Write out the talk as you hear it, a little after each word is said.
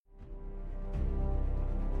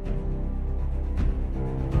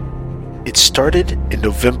It started in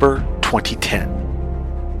November 2010,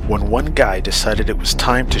 when one guy decided it was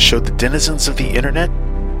time to show the denizens of the internet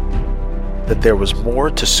that there was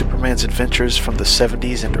more to Superman's adventures from the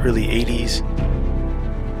 70s and early 80s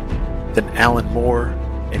than Alan Moore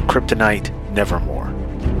and Kryptonite Nevermore.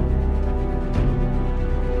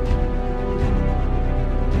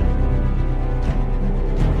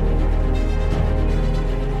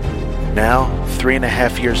 Now,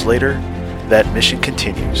 3.5 years later, that mission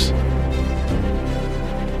continues.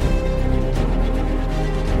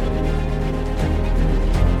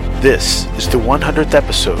 This is the 100th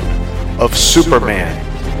episode of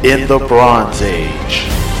Superman in the Bronze Age.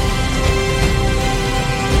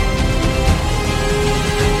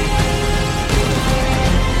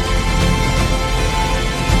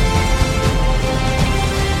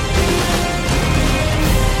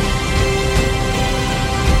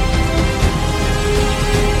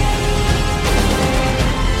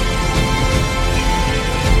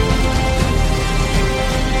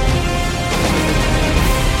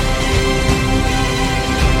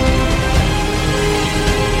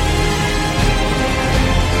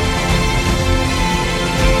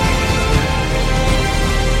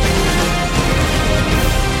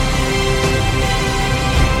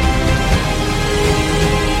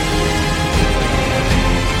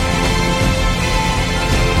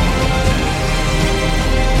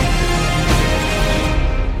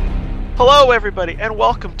 Hello everybody, and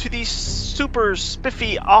welcome to the super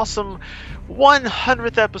spiffy, awesome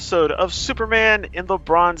 100th episode of Superman in the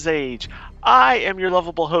Bronze Age. I am your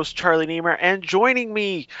lovable host, Charlie Niemer, and joining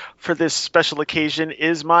me for this special occasion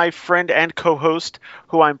is my friend and co-host,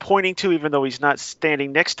 who I'm pointing to even though he's not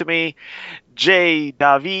standing next to me, J.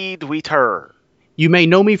 David Wieter. You may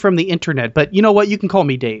know me from the internet, but you know what? You can call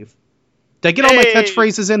me Dave. Did I get all my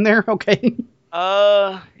catchphrases in there? Okay.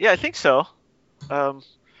 Yeah, I think so.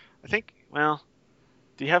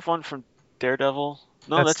 Do you have one from Daredevil?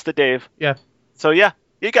 No, that's the Dave. Yeah. So, yeah,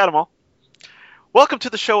 you got them all. Welcome to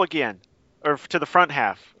the show again, or to the front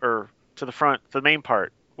half, or to the front, the main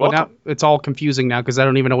part. Welcome. Well, now it's all confusing now because I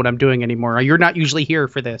don't even know what I'm doing anymore. You're not usually here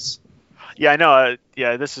for this. Yeah, I know.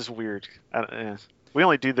 This is weird. We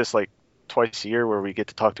only do this like twice a year where we get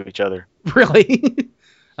to talk to each other. Really?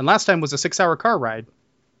 And last time was a 6-hour car ride.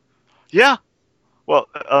 Yeah. Well,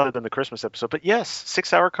 other than the Christmas episode, but yes,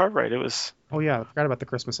 6-hour car ride. It was. Oh yeah, I forgot about the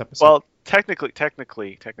Christmas episode. Well, technically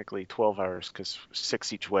 12 hours because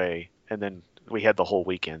 6 each way, and then we had the whole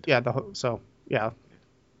weekend. Yeah, yeah.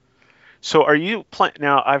 So are you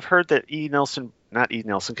now? I've heard that not E.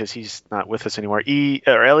 Nelson because he's not with us anymore.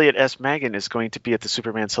 Elliot S. Maggin is going to be at the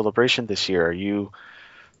Superman celebration this year. Are you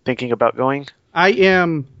thinking about going? I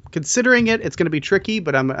am considering it. It's going to be tricky,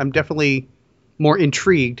 but I'm definitely more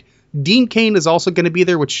intrigued. Dean Cain is also going to be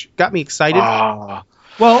there, which got me excited.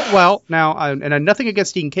 Well, now, and nothing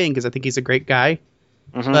against Dean Cain because I think he's a great guy,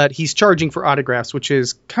 but he's charging for autographs, which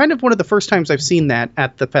is kind of one of the first times I've seen that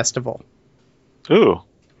at the festival. Ooh.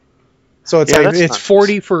 So it's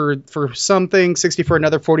 40 for something, 60 for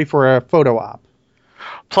another, 40 for a photo op.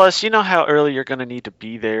 Plus, you know how early you're going to need to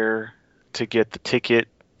be there to get the ticket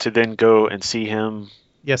to then go and see him?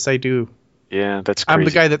 Yes, I do. Yeah, that's crazy. I'm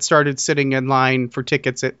the guy that started sitting in line for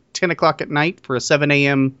tickets at 10 o'clock at night for a 7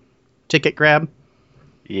 a.m. ticket grab.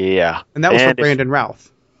 Yeah. And that was for Brandon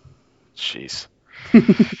Routh. Jeez.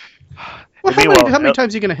 Well, how many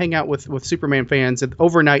times are you going to hang out with Superman fans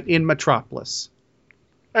overnight in Metropolis?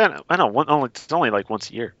 I know. It's only like once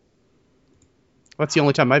a year. That's the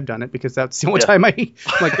only time I've done it because that's the only time like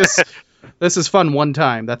this. This is fun one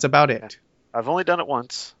time. That's about it. I've only done it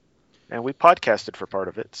once. And we podcasted for part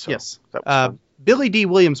of it. So yes. That was fun. Billy D.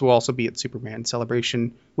 Williams will also be at Superman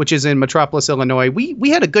Celebration, which is in Metropolis, Illinois. We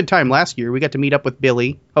had a good time last year. We got to meet up with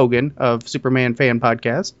Billy Hogan of Superman Fan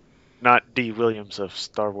Podcast. Not D. Williams of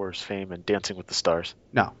Star Wars fame and Dancing with the Stars.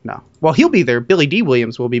 No. Well, he'll be there. Billy D.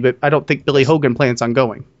 Williams will be, but I don't think Billy Hogan plans on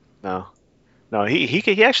going. No,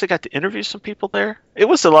 he actually got to interview some people there. It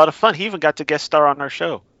was a lot of fun. He even got to guest star on our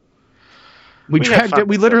show. We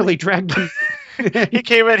literally dragged him. He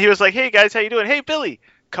came in. He was like, "Hey guys, how you doing? Hey Billy,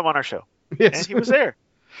 come on our show." Yes. And he was there.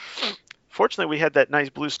 Fortunately, we had that nice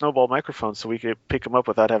blue snowball microphone, so we could pick him up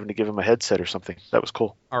without having to give him a headset or something. That was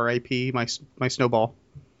cool. R.I.P. my snowball.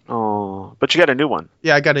 Oh, but you got a new one.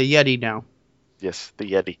 Yeah, I got a Yeti now. Yes, the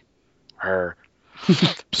Yeti.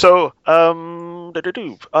 So,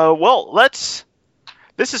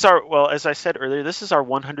 as I said earlier, this is our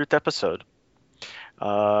 100th episode.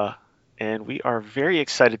 And we are very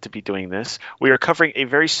excited to be doing this. We are covering a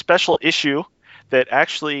very special issue that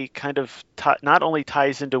actually kind of not only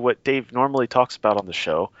ties into what Dave normally talks about on the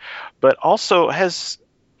show, but also has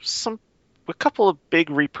some a couple of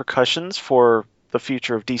big repercussions for the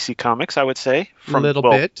future of DC Comics, I would say. A little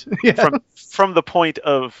bit. Yeah. From the point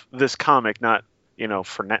of this comic, not,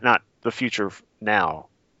 for not the future of now.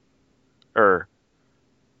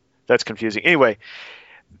 That's confusing. Anyway,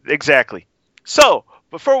 exactly. So,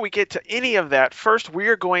 before we get to any of that, first we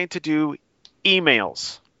are going to do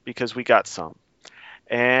emails, because we got some.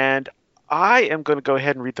 And I am going to go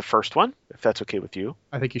ahead and read the first one, if that's okay with you.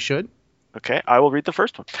 I think you should. Okay, I will read the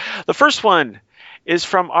first one. The first one is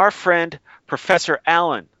from our friend, Professor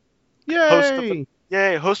Allen.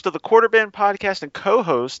 Yay! Host of the Quarterband podcast and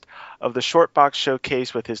co-host of the Short Box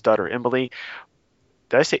Showcase with his daughter, Emily.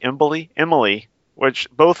 Did I say Emily? Emily,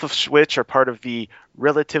 both of which are part of the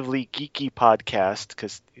Relatively Geeky podcast,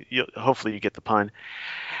 because hopefully you get the pun.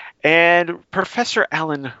 And Professor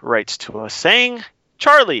Allen writes to us saying,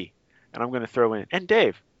 Charlie, and I'm going to throw in, and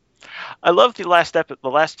Dave, I love the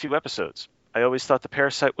last 2 episodes. I always thought the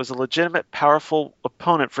Parasite was a legitimate, powerful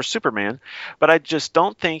opponent for Superman, but I just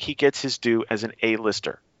don't think he gets his due as an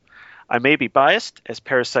A-lister. I may be biased, as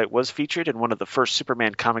Parasite was featured in one of the first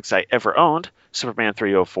Superman comics I ever owned, Superman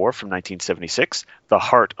 304 from 1976, The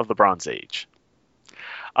Heart of the Bronze Age.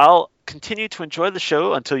 I'll continue to enjoy the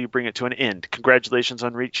show until you bring it to an end. Congratulations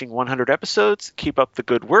on reaching 100 episodes. Keep up the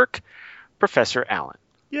good work. Professor Allen.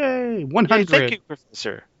 Yay, 100. Yay, thank you,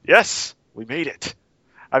 Professor. Yes, we made it.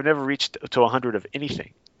 I've never reached to 100 of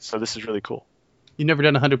anything, so this is really cool. You never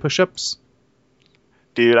done 100 push-ups?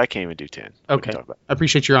 Dude, I can't even do 10. Okay, I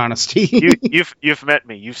appreciate your honesty. You've met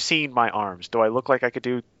me. You've seen my arms. Do I look like I could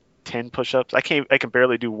do 10 push-ups? I can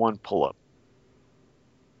barely do 1 pull-up.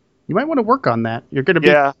 You might want to work on that. You're going to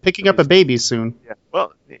be picking up a baby soon.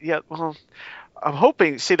 Yeah. Well, I'm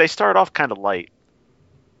hoping. See, they start off kind of light.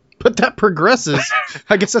 But that progresses.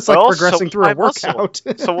 I guess that's like progressing through a workout.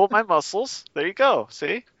 So will my muscles. There you go.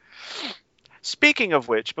 See? Speaking of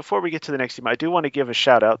which, before we get to the next email, I do want to give a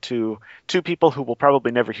shout out to 2 people who will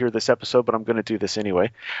probably never hear this episode, but I'm going to do this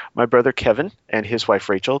anyway. My brother Kevin and his wife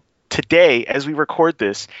Rachel, today, as we record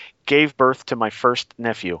this, gave birth to my first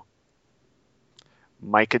nephew,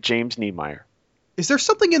 Micah James Niemeyer. Is there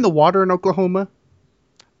something in the water in Oklahoma?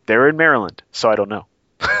 They're in Maryland, so I don't know.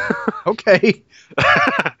 Okay.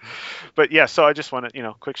 But yeah, so I just want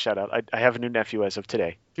to, quick shout out. I have a new nephew as of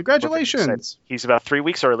today. Congratulations. He's about 3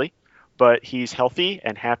 weeks early, but he's healthy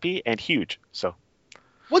and happy and huge. So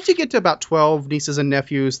once you get to about 12 nieces and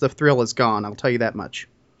nephews, the thrill is gone. I'll tell you that much.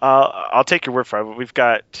 I'll take your word for it. We've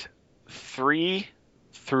got 3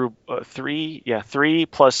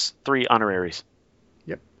 plus 3 honoraries.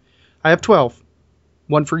 Yep. I have 12.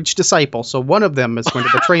 1 for each disciple, so one of them is going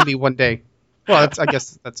to betray me one day. Well, I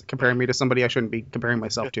guess that's comparing me to somebody I shouldn't be comparing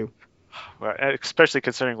myself to. Well, especially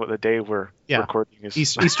considering what the day we're recording is.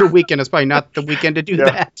 Easter weekend is probably not the weekend to do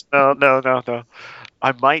that. No.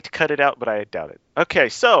 I might cut it out, but I doubt it. Okay,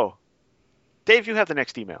 so, Dave, you have the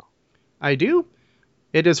next email. I do.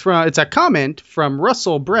 It's a comment from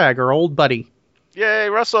Russell Bragg, our old buddy. Yay,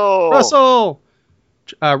 Russell! Russell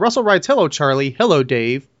writes, hello, Charlie. Hello,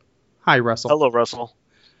 Dave. Hi, Russell. Hello, Russell.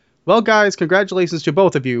 Well, guys, congratulations to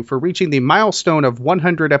both of you for reaching the milestone of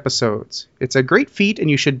 100 episodes. It's a great feat, and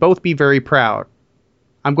you should both be very proud.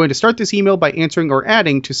 I'm going to start this email by answering or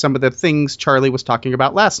adding to some of the things Charlie was talking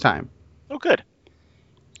about last time. Oh, good.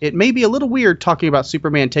 It may be a little weird talking about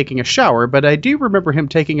Superman taking a shower, but I do remember him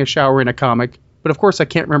taking a shower in a comic, but of course I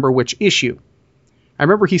can't remember which issue. I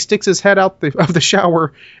remember he sticks his head out of the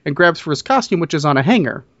shower and grabs for his costume, which is on a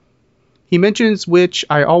hanger. He mentions, which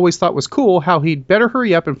I always thought was cool, how he'd better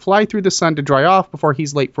hurry up and fly through the sun to dry off before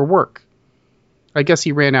he's late for work. I guess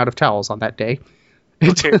he ran out of towels on that day.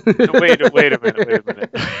 Okay, wait a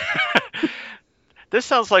minute. This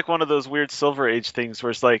sounds like one of those weird Silver Age things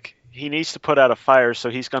where it's like he needs to put out a fire, so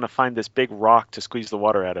he's going to find this big rock to squeeze the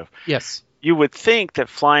water out of. Yes. You would think that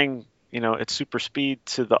flying, at super speed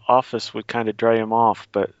to the office would kind of dry him off,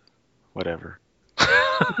 but whatever.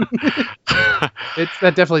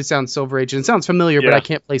 That definitely sounds Silver Age, and it sounds familiar, but I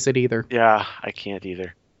can't place it either. Yeah, I can't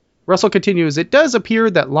either. Russell continues, it does appear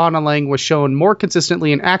that Lana Lang was shown more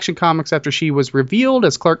consistently in Action Comics after she was revealed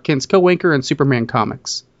as Clark Kent's co-anchor in Superman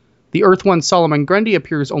comics. The Earth One Solomon Grundy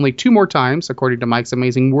appears only 2 more times, according to Mike's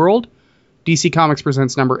Amazing World. DC Comics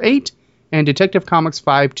presents number 8, and Detective Comics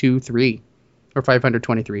 523, or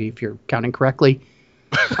 523 if you're counting correctly.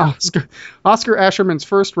 Oscar Asherman's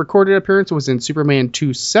first recorded appearance was in Superman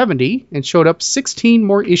 270 and showed up 16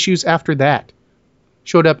 more issues after that.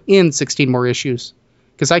 Showed up in 16 more issues,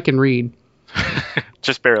 because I can read.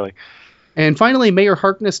 Just barely. And finally, Mayor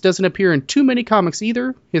Harkness doesn't appear in too many comics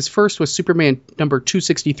either. His first was Superman number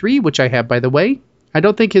 263, which I have, by the way. I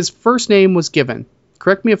don't think his first name was given.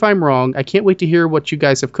 correct me if I'm wrong. I can't wait to hear what you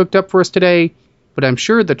guys have cooked up for us today, but I'm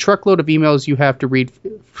sure the truckload of emails you have to read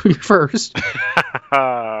first.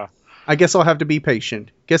 I guess I'll have to be patient.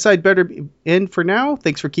 Guess I'd better end for now.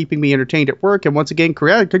 Thanks for keeping me entertained at work, and once again,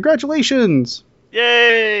 congratulations!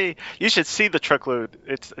 Yay! You should see the truckload.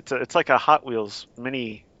 It's like a Hot Wheels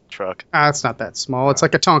mini truck. It's not that small. It's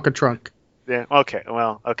like a Tonka trunk. Yeah. Okay.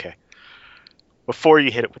 Well. Okay. Before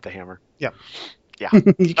you hit it with the hammer. Yeah. Yeah.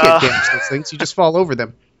 You can't damage those things. You just fall over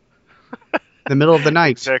them. In the middle of the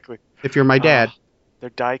night. Exactly. If you're my dad. They're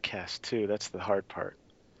die cast too. That's the hard part.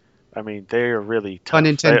 I mean, they are really tough.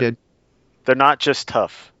 Unintended. They're not just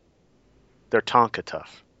tough. They're Tonka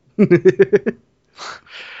tough.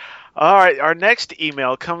 All right. Our next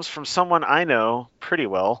email comes from someone I know pretty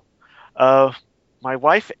well. My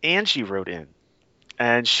wife Angie wrote in,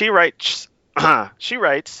 and she writes.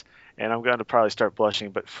 And I'm going to probably start blushing,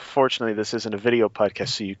 but fortunately this isn't a video podcast,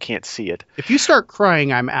 so you can't see it. If you start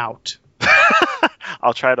crying, I'm out.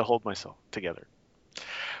 I'll try to hold myself together.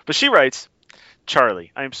 But she writes,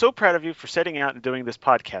 Charlie, I am so proud of you for setting out and doing this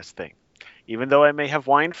podcast thing. Even though I may have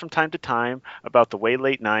whined from time to time about the way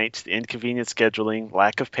late nights, the inconvenient scheduling,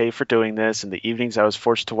 lack of pay for doing this, and the evenings I was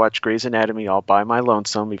forced to watch Grey's Anatomy all by my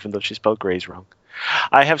lonesome, even though she spelled Grey's wrong,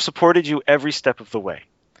 I have supported you every step of the way.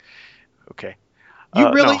 Okay.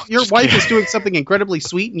 Your wife is doing something incredibly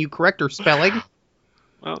sweet and you correct her spelling?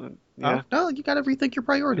 Well, yeah. No, you got to rethink your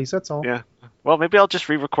priorities, that's all. Yeah. Well, maybe I'll just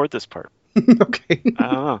re-record this part. Okay. I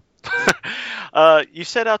don't know. You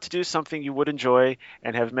set out to do something you would enjoy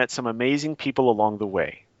and have met some amazing people along the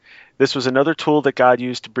way. This was another tool that God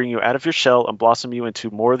used to bring you out of your shell and blossom you into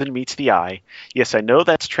more than meets the eye. Yes, I know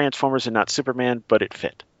that's Transformers and not Superman, but it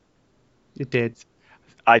fit. It did.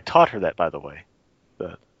 I taught her that, by the way.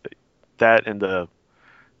 That and the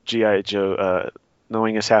G.I. Joe,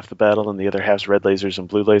 knowing is half the battle and the other half's red lasers and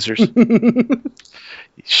blue lasers.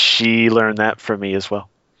 She learned that from me as well.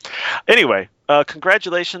 Anyway,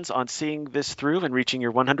 congratulations on seeing this through and reaching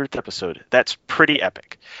your 100th episode. That's pretty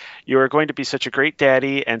epic. You are going to be such a great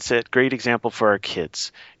daddy and set great example for our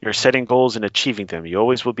kids. You're setting goals and achieving them. You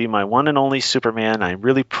always will be my one and only Superman. I'm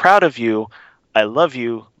really proud of you. I love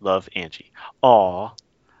you. Love, Angie. Aw.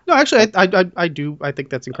 No, actually, I do. I think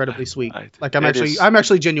that's incredibly sweet. I'm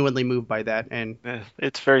actually genuinely moved by that, and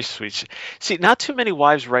it's very sweet. See, not too many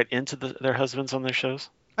wives write into their husbands on their shows.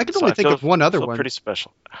 I can only think of one other one. Pretty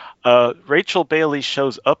special. Rachel Bailey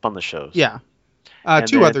shows up on the shows. Yeah.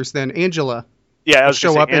 Two others then. Angela. Yeah, I was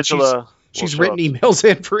show up Angela. And she's written emails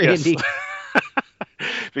in for Andy.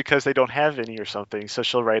 Because they don't have any or something, so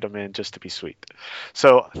she'll write them in just to be sweet.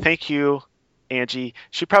 So thank you, Angie.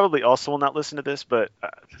 She probably also will not listen to this, but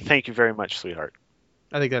thank you very much, sweetheart.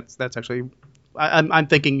 I think that's actually, I'm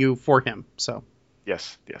thanking you for him. So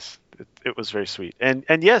yes, it was very sweet, and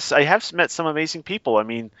yes, I have met some amazing people. I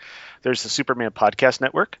mean, there's the Superman Podcast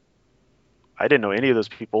Network. I didn't know any of those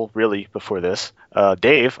people really before this.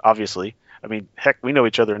 Dave, obviously. I mean, heck, we know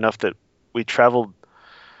each other enough that we traveled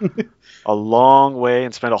a long way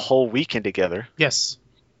and spent a whole weekend together. Yes.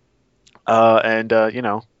 And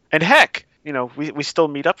heck, we still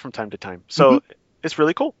meet up from time to time. So it's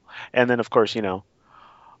really cool. And then, of course,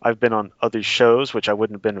 I've been on other shows, which I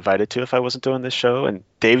wouldn't have been invited to if I wasn't doing this show. And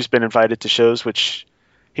Dave's been invited to shows, which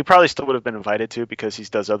he probably still would have been invited to because he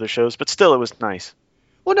does other shows. But still, it was nice.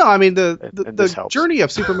 Well, no, I mean, the journey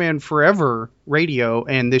of Superman Forever radio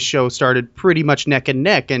and this show started pretty much neck and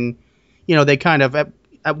neck. And, they kind of, at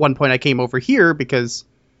one point I came over here because,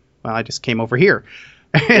 well, I just came over here.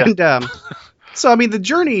 And so, I mean, the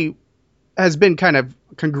journey has been kind of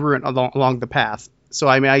congruent along the path. So,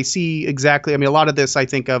 I mean, I see exactly, a lot of this I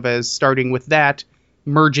think of as starting with that,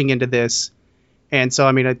 merging into this. And so,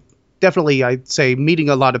 I mean, I'd say meeting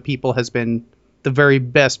a lot of people has been the very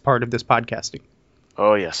best part of this podcasting.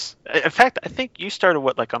 Oh, yes. In fact, I think you started,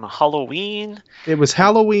 on a Halloween? It was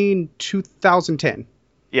Halloween 2010.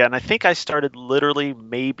 Yeah, and I think I started literally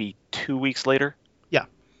maybe 2 weeks later. Yeah.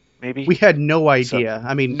 Maybe. We had no idea.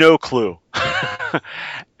 So, no clue.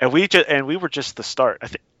 and we were just the start. I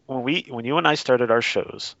think when you and I started our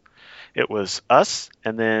shows, it was us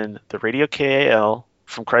and then the Radio KAL,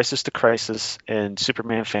 From Crisis to Crisis, and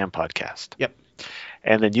Superman Fan Podcast. Yep.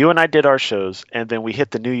 And then you and I did our shows, and then we hit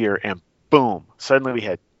the new year, and boom, suddenly we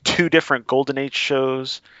had 2 different Golden Age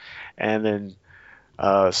shows, and then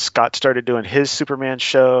Scott started doing his Superman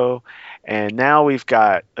show, and now we've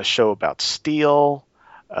got a show about Steel,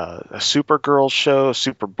 a Supergirl show, a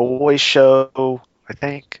Superboy show, I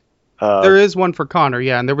think. There is one for Connor,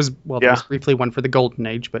 yeah, and there was briefly one for the Golden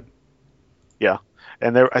Age, but... Yeah,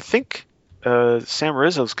 and I think Sam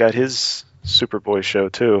Rizzo's got his Superboy show,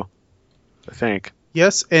 too, I think.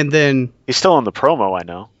 Yes, and then he's still on the promo, I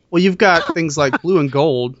know. Well, you've got things like Blue and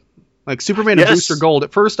Gold, like Superman and Booster Gold.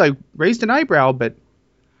 At first, I raised an eyebrow, but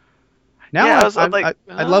now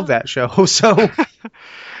I love that show. So,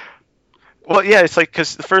 well, yeah, it's like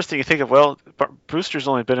because the first thing you think of, well, Brewster's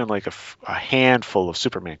only been in like a handful of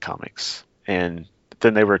Superman comics, and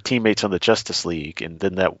then they were teammates on the Justice League, and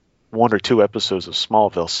then that 1 or 2 episodes of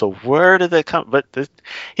Smallville. So where did they come? But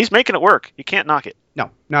he's making it work. You can't knock it. No,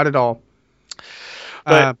 not at all.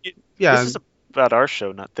 But this is about our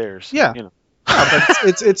show, not theirs. Yeah, you know. Yeah,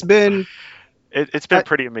 but it's been it's been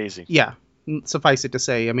pretty amazing. Yeah, suffice it to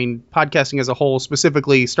say, I mean, podcasting as a whole,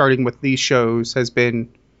 specifically starting with these shows, has been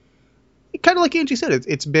kind of like Angie said.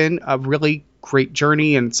 It's been a really great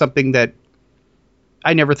journey and something that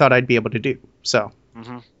I never thought I'd be able to do. So.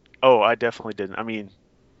 Mm-hmm. Oh, I definitely didn't. I mean,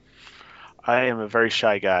 I am a very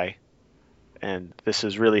shy guy, and this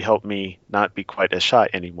has really helped me not be quite as shy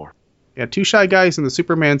anymore. Yeah, 2 shy guys in the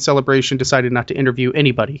Superman celebration decided not to interview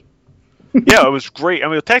anybody. Yeah, it was great. I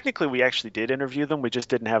mean, technically, we actually did interview them. We just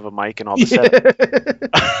didn't have a mic and all the setup.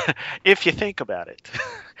 If you think about it.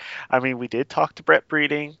 I mean, we did talk to Brett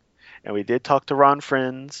Breeding, and we did talk to Ron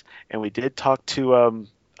Friends, and we did talk to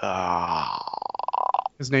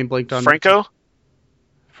his name blinked on Franco.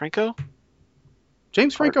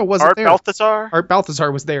 James Franco wasn't Art there. Balthazar. Art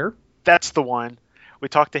Balthazar was there. That's the one. We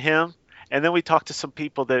talked to him, and then we talked to some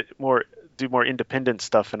people that do more independent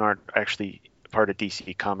stuff and aren't actually part of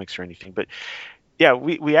DC Comics or anything. But yeah,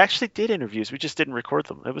 we actually did interviews. We just didn't record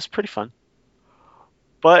them. It was pretty fun.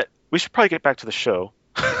 But we should probably get back to the show.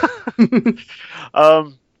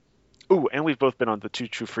 Ooh, and we've both been on the Two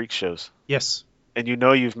True Freaks shows. Yes. And you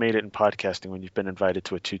know you've made it in podcasting when you've been invited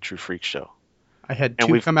to a Two True Freaks show. I had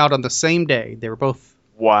 2 come out on the same day. They were both...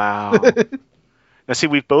 Wow. Now, see,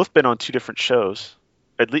 we've both been on 2 different shows.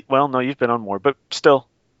 At least, well, no, you've been on more, but still,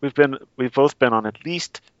 we've both been on at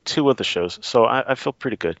least 2 of the shows, so I feel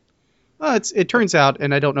pretty good. It turns out,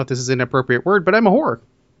 and I don't know if this is an appropriate word, but I'm a whore.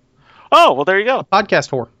 Oh, well, there you go. A podcast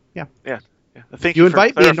whore. Yeah. Yeah. Thank you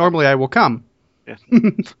invite me, and normally I will come. Yeah.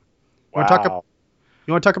 Wow.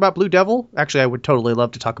 You want to talk about Blue Devil? Actually, I would totally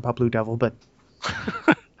love to talk about Blue Devil, but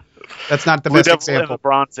that's not the Blue best Devil example. In the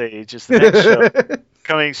Bronze Age is the next show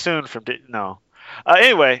coming soon from no.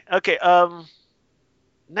 Anyway, okay.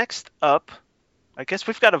 Next up, I guess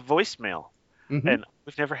we've got a voicemail, and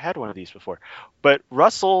we've never had one of these before. But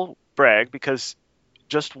Russell Bragg, because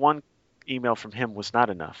just one email from him was not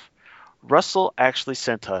enough. Russell actually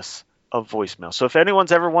sent us a voicemail. So if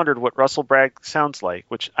anyone's ever wondered what Russell Bragg sounds like,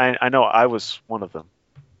 which I know I was one of them.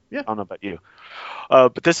 Yeah. I don't know about you.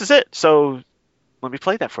 But this is it. So let me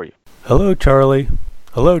play that for you. Hello, Charlie.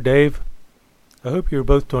 Hello, Dave. I hope you're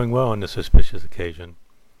both doing well on this auspicious occasion.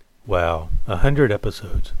 Wow, 100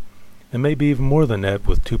 episodes. And maybe even more than that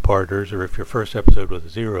with 2-parters, or if your first episode was a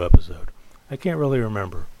 0 episode. I can't really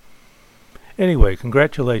remember. Anyway,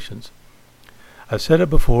 congratulations. I've said it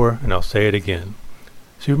before, and I'll say it again.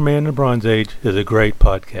 Superman in the Bronze Age is a great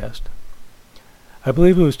podcast. I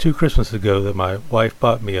believe it was 2 Christmases ago that my wife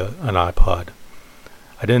bought me an iPod.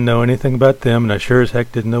 I didn't know anything about them, and I sure as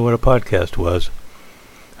heck didn't know what a podcast was.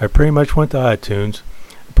 I pretty much went to iTunes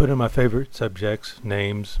and put in my favorite subjects,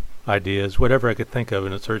 names, ideas, whatever I could think of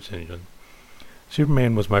in a search engine.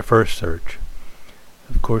 Superman was my first search.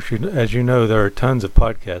 Of course, as you know, there are tons of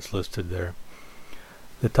podcasts listed there.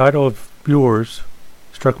 The title of yours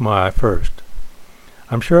struck my eye first.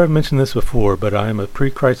 I'm sure I've mentioned this before, but I am a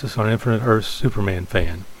pre-Crisis on Infinite Earths Superman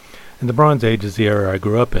fan, and the Bronze Age is the era I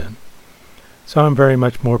grew up in. So I'm very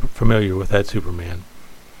much more familiar with that Superman.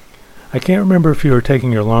 I can't remember if you were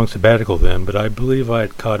taking your long sabbatical then, but I believe I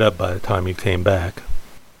had caught up by the time you came back.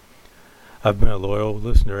 I've been a loyal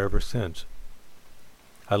listener ever since.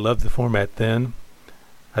 I loved the format then.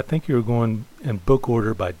 I think you were going in book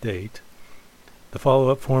order by date. The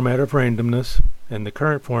follow-up format of randomness, and the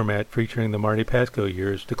current format featuring the Marty Pasco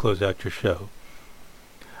years to close out your show.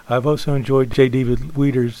 I've also enjoyed J. David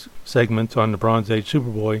Weider's segments on the Bronze Age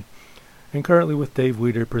Superboy, and currently with Dave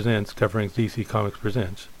Weider Presents covering DC Comics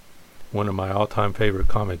Presents, one of my all-time favorite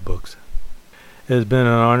comic books. It has been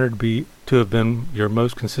an honor to have been your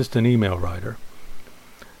most consistent email writer.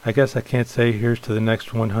 I guess I can't say here's to the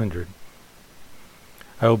next 100.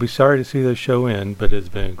 I will be sorry to see the show end, but it has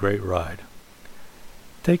been a great ride.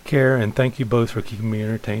 Take care, and thank you both for keeping me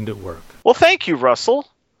entertained at work. Well, thank you, Russell.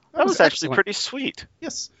 That was actually excellent. pretty sweet.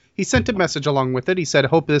 Yes. He sent a message along with it. He said,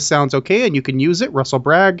 hope this sounds okay and you can use it. Russell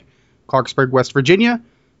Bragg, Clarksburg, West Virginia.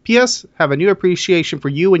 P.S. Have a new appreciation for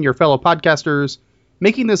you and your fellow podcasters.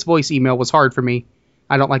 Making this voice email was hard for me.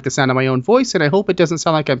 I don't like the sound of my own voice, and I hope it doesn't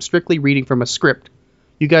sound like I'm strictly reading from a script.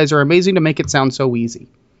 You guys are amazing to make it sound so easy.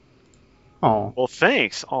 Oh, well,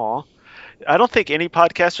 thanks. Aw. I don't think any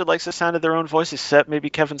podcaster likes the sound of their own voice except maybe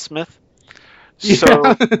Kevin Smith.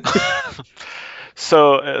 So,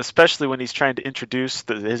 so especially when he's trying to introduce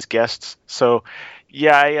his guests. So,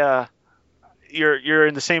 yeah, you're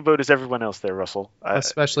in the same boat as everyone else there, Russell.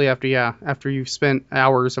 Especially after you've spent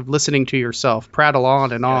hours of listening to yourself prattle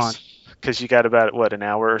on and on. Because you got about an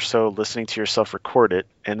hour or so listening to yourself record it,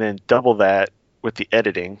 and then double that with the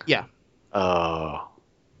editing. Yeah.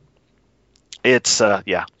 It's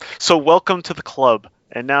yeah. So welcome to the club.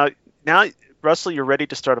 And now, Russell, you're ready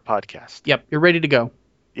to start a podcast. Yep, you're ready to go.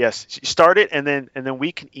 Yes, start it, and then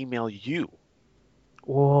we can email you.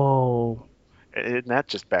 Whoa. Isn't that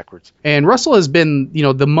just backwards? And Russell has been,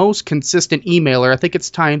 the most consistent emailer. I think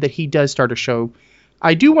it's time that he does start a show.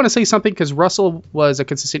 I do want to say something because Russell was a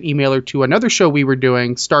consistent emailer to another show we were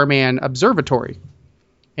doing, Starman Observatory.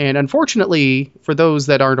 And unfortunately, for those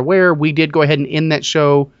that aren't aware, we did go ahead and end that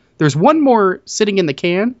show. There's one more sitting in the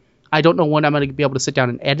can. I don't know when I'm going to be able to sit down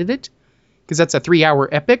and edit it because that's a 3-hour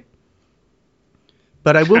epic.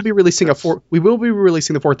 But I will be releasing we will be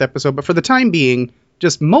releasing the 4th episode. But for the time being,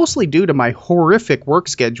 just mostly due to my horrific work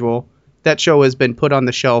schedule, that show has been put on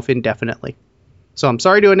the shelf indefinitely. So I'm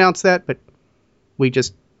sorry to announce that, but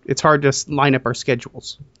it's hard to line up our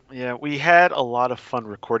schedules. Yeah, we had a lot of fun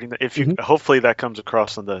recording that. Hopefully that comes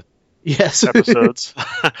across on the episodes.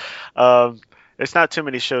 It's not too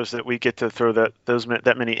many shows that we get to throw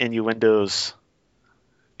that many innuendos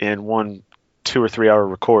in one 2 or 3 hour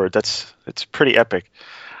record. It's pretty epic.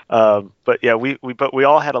 But yeah, we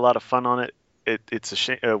all had a lot of fun on it. It's a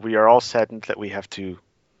shame. We are all saddened that we have to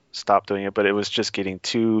stop doing it, but it was just getting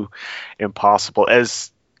too impossible,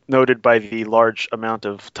 as noted by the large amount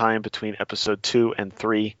of time between episode 2 and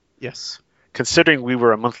 3. Yes. Considering we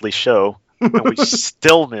were a monthly show and we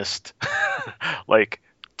still missed like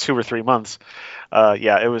 2 or 3 months.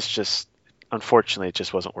 It was just, unfortunately, it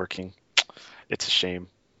just wasn't working. It's a shame,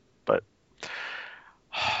 but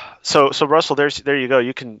so Russell, there you go.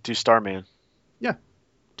 You can do Starman. Yeah,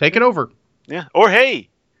 take it over. Yeah, or hey,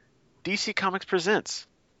 DC Comics Presents.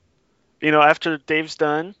 After Dave's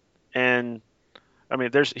done, and I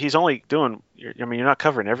mean, he's only doing. I mean, you're not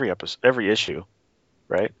covering every issue,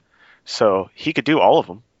 right? So he could do all of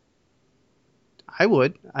them. I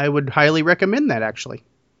would highly recommend that, actually.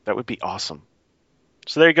 That would be awesome.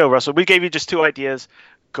 So there you go, Russell. We gave you just 2 ideas.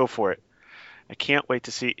 Go for it. I can't wait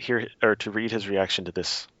to read his reaction to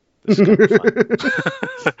this. This is gonna be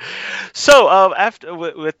fun. So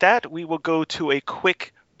with that, we will go to a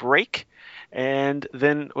quick break, and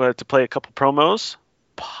then to play a couple promos,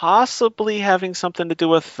 possibly having something to do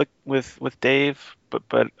with Dave, but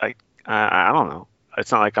I don't know.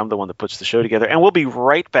 It's not like I'm the one that puts the show together, and we'll be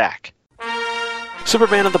right back.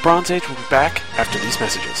 Superman of the Bronze Age will be back after these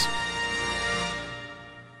messages.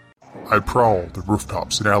 I prowl the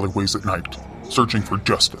rooftops and alleyways at night, searching for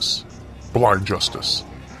justice. Blind justice.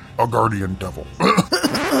 A guardian devil.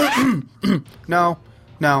 No,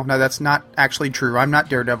 that's not actually true. I'm not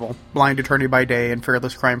Daredevil, blind attorney by day and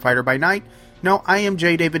fearless crime fighter by night. No, I am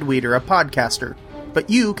J. David Weeder, a podcaster.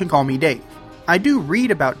 But you can call me Dave. I do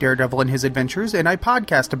read about Daredevil and his adventures, and I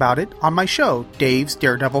podcast about it on my show, Dave's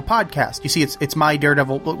Daredevil Podcast. You see, it's my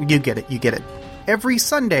Daredevil. You get it. Every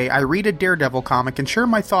Sunday, I read a Daredevil comic and share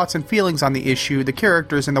my thoughts and feelings on the issue, the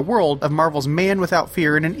characters, and the world of Marvel's Man Without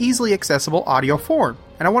Fear in an easily accessible audio form.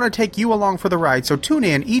 And I want to take you along for the ride, so tune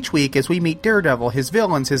in each week as we meet Daredevil, his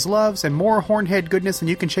villains, his loves, and more hornhead goodness than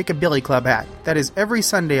you can shake a billy club at. That is every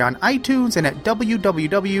Sunday on iTunes and at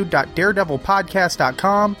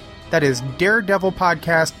www.daredevilpodcast.com. That is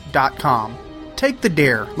daredevilpodcast.com. Take the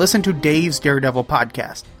dare. Listen to Dave's Daredevil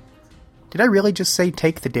Podcast. Did I really just say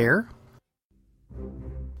take the dare?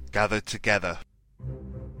 Gathered together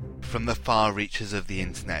from the far reaches of the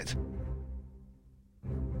internet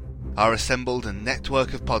are assembled a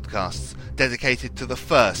network of podcasts dedicated to the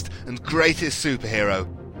first and greatest superhero,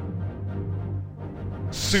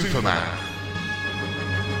 Superman.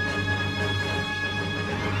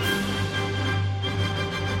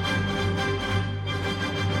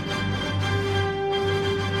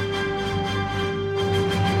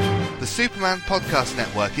 The Superman Podcast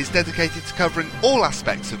Network is dedicated to covering all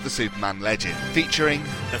aspects of the Superman legend, featuring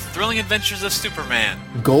The Thrilling Adventures of Superman,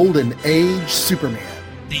 Golden Age Superman,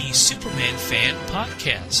 the Superman Fan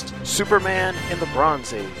Podcast, Superman in the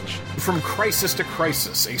Bronze Age, From Crisis to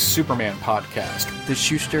Crisis, a Superman podcast, the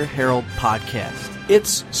Schuster Herald Podcast,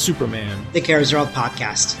 It's Superman, the Carousel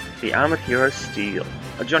Podcast, the Amateur Steel,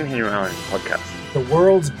 a John Henry Allen podcast, the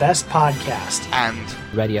world's best podcast, and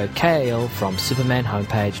Radio KL from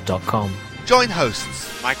SupermanHomepage.com. Join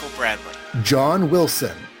hosts Michael Bradley, John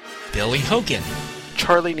Wilson, Billy Hogan,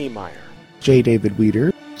 Charlie Niemeyer, J. David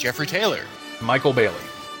Weeder, Jeffrey Taylor, Michael Bailey,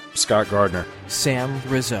 Scott Gardner, Sam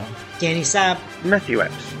Rizzo, Danny Sapp, Matthew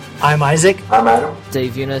Epps. I'm Isaac. I'm Adam.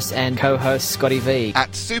 Dave Eunice and co-host Scotty V.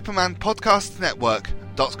 At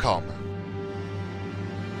supermanpodcastnetwork.com.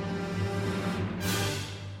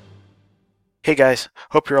 Hey guys,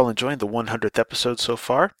 hope you're all enjoying the 100th episode so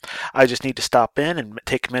far. I just need to stop in and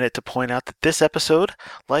take a minute to point out that this episode,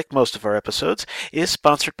 like most of our episodes, is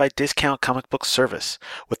sponsored by Discount Comic Book Service.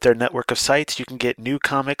 With their network of sites, you can get new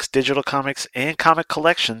comics, digital comics, and comic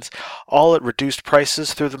collections, all at reduced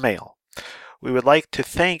prices through the mail. We would like to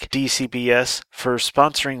thank DCBS for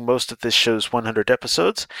sponsoring most of this show's 100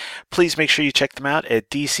 episodes. Please make sure you check them out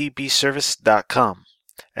at dcbservice.com.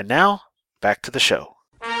 And now, back to the show.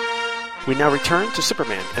 We now return to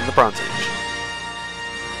Superman in the Bronze Age.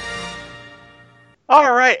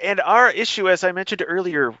 All right, and our issue, as I mentioned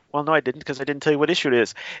earlier, well, no, I didn't, because I didn't tell you what issue it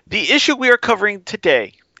is. The issue we are covering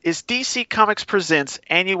today is DC Comics Presents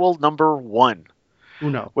Annual Number 1.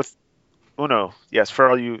 Uno. With Uno, yes, for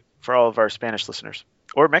all of our Spanish listeners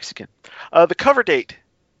or Mexican. The cover date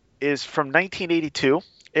is from 1982.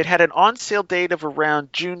 It had an on-sale date of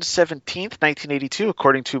around June 17th, 1982,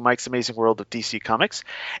 according to Mike's Amazing World of DC Comics,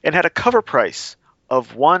 and had a cover price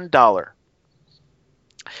of $1.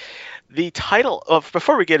 The title of,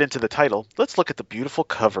 before we get into the title, let's look at the beautiful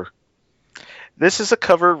cover. This is a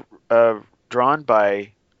cover drawn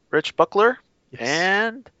by Rich Buckler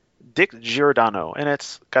and Dick Giordano, and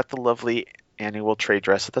it's got the lovely annual trade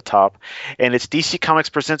dress at the top, and it's DC Comics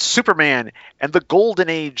Presents Superman and the Golden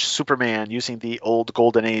Age Superman, using the old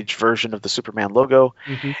Golden Age version of the Superman logo.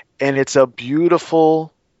 Mm-hmm. And it's a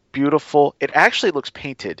beautiful, it actually looks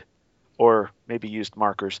painted, or maybe used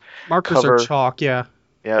markers. Markers cover. Are chalk, yeah.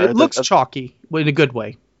 It looks chalky in a good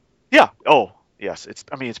way. Yeah. Oh, yes. It's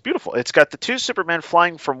beautiful. It's got the two Supermen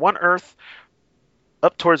flying from one Earth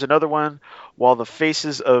up towards another one, while the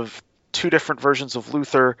faces of two different versions of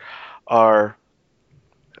Luthor are,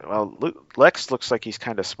 well, Lex looks like he's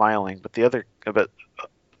kind of smiling, but the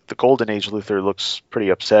Golden Age Luthor looks pretty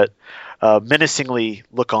upset. Menacingly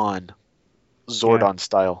look on, Zordon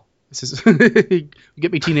style. This is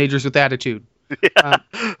get me teenagers with attitude. Yeah.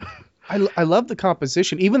 I love the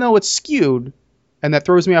composition, even though it's skewed, and that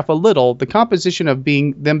throws me off a little. The composition of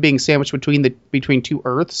them being sandwiched between two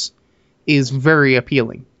Earths is very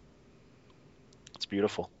appealing. It's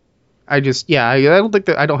beautiful. I don't think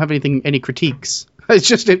that I don't have any critiques. It's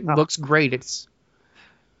just it looks great. It's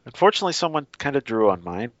unfortunately someone kind of drew on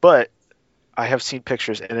mine, but I have seen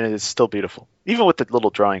pictures and it is still beautiful. Even with the little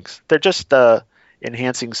drawings, they're just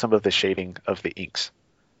enhancing some of the shading of the inks.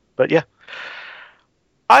 But yeah,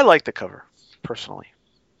 I like the cover personally.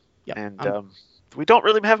 Yeah, and we don't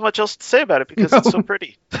really have much else to say about it because it's so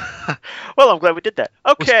pretty. Well, I'm glad we did that.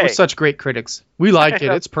 Okay, we're such great critics. We like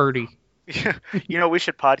it. It's pretty. We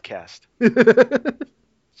should podcast.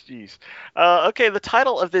 Jeez. Okay, the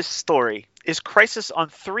title of this story is Crisis on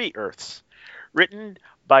Three Earths, written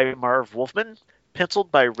by Marv Wolfman, penciled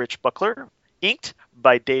by Rich Buckler, inked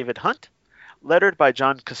by David Hunt, lettered by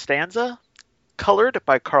John Costanza, colored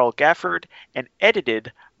by Carl Gafford, and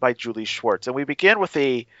edited by Julie Schwartz. And we begin with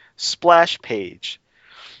a splash page.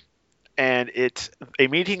 And it's a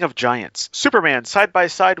meeting of giants. Superman side by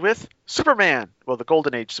side with Superman. Well, the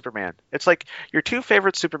Golden Age Superman. It's like your two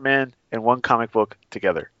favorite Supermen in one comic book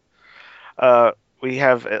together. We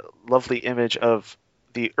have a lovely image of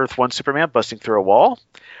the Earth 1 Superman busting through a wall.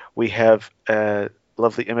 We have a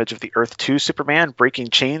lovely image of the Earth 2 Superman breaking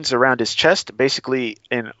chains around his chest, basically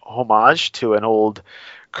in homage to an old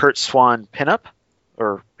Kurt Swan pinup,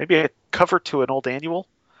 or maybe a cover to an old annual.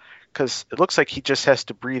 Because it looks like he just has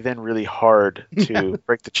to breathe in really hard to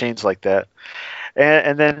break the chains like that.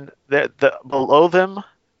 And then the below them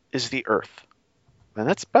is the Earth. And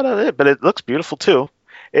that's about it, but it looks beautiful too.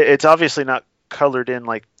 It's obviously not colored in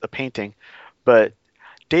like a painting, but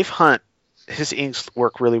Dave Hunt, his inks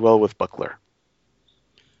work really well with Buckler.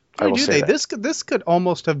 I will say that. This could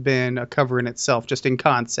almost have been a cover in itself, just in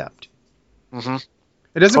concept. Mm-hmm.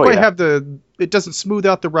 It doesn't quite have it doesn't smooth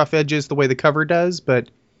out the rough edges the way the cover does, but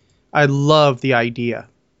I love the idea.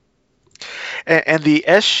 And the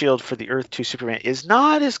S shield for the Earth 2 Superman is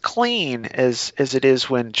not as clean as it is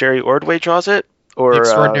when Jerry Ordway draws it, or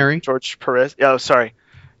Extraordinary. George Perez. Oh, sorry,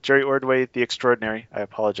 Jerry Ordway, the Extraordinary. I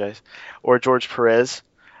apologize. Or George Perez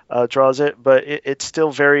draws it, but it's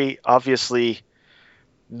still very obviously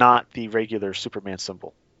not the regular Superman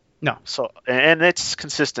symbol. No. So, and it's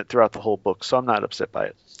consistent throughout the whole book, so I'm not upset by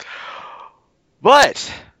it. But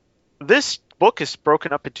this book is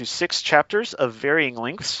broken up into 6 chapters of varying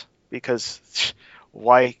lengths, because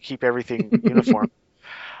why keep everything uniform?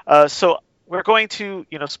 So we're going to,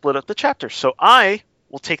 split up the chapters. So I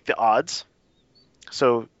will take the odds.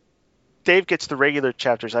 So Dave gets the regular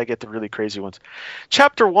chapters. I get the really crazy ones.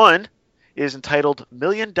 Chapter 1 is entitled $1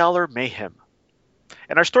 Million Mayhem.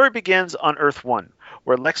 And our story begins on Earth 1,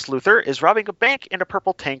 where Lex Luthor is robbing a bank in a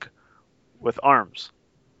purple tank with arms.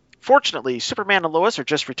 Fortunately, Superman and Lois are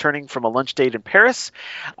just returning from a lunch date in Paris.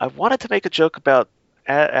 I wanted to make a joke about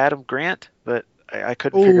Adam Grant, but I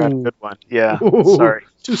couldn't figure out a good one. Yeah, sorry.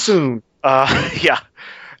 Too soon. Yeah,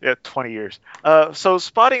 20 years. So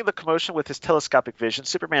spotting the commotion with his telescopic vision,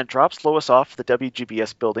 Superman drops Lois off the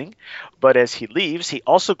WGBS building, but as he leaves, he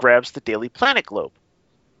also grabs the Daily Planet globe.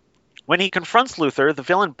 When he confronts Luthor, the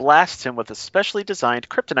villain blasts him with a specially designed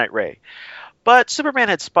kryptonite ray. But Superman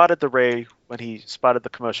had spotted the ray when he spotted the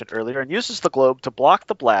commotion earlier and uses the globe to block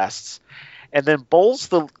the blasts, and then bowls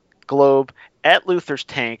the globe at Luthor's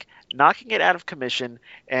tank, knocking it out of commission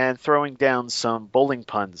and throwing down some bowling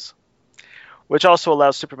puns, which also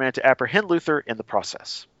allows Superman to apprehend Luthor in the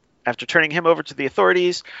process. After turning him over to the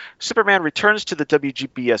authorities, Superman returns to the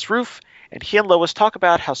WGBS roof, and he and Lois talk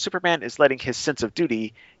about how Superman is letting his sense of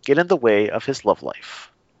duty get in the way of his love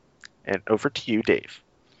life. And over to you, Dave.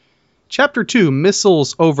 Chapter 2,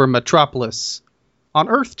 Missiles over Metropolis. On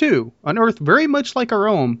Earth 2, an Earth very much like our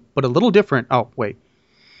own, but a little different. Oh, wait.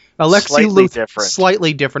 Slightly different.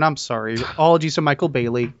 Slightly different, I'm sorry. Apologies to Michael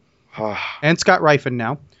Bailey. And Scott Rifen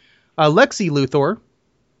now. Lexi Luthor.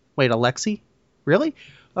 Wait, Alexi? Really?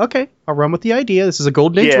 Okay, I'll run with the idea. This is a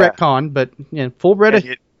Golden Age retcon, but full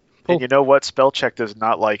red... And you know what? Spellcheck does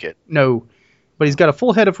not like it. No, but he's got a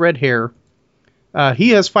full head of red hair. He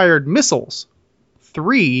has fired missiles.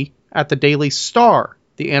 3 at the Daily Star,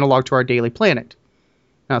 the analog to our Daily Planet.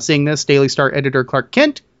 Now, seeing this, Daily Star editor Clark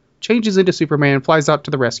Kent changes into Superman and flies out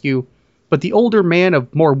to the rescue, but the older man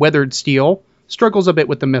of more weathered steel struggles a bit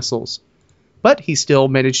with the missiles. But he still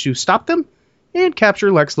managed to stop them and capture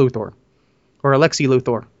Lex Luthor. Or Alexi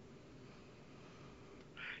Luthor.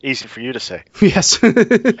 Easy for you to say. Yes.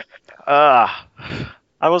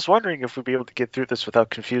 I was wondering if we'd be able to get through this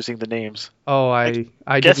without confusing the names. Oh, I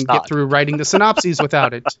didn't get through writing the synopses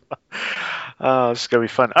without it. Oh, this is going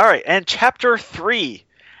to be fun. All right, and Chapter 3.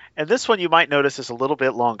 And this one you might notice is a little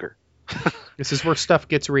bit longer. This is where stuff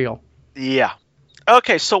gets real. Yeah.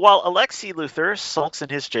 Okay, so while Alexi Luthor sulks in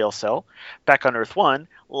his jail cell, back on Earth 1,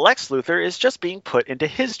 Lex Luthor is just being put into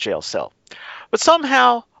his jail cell. But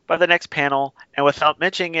somehow, by the next panel, and without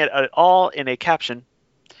mentioning it at all in a caption,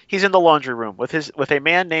 he's in the laundry room with a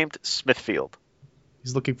man named Smithfield.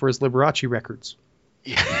 He's looking for his Liberace records.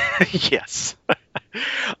 Yes.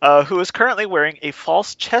 Who is currently wearing a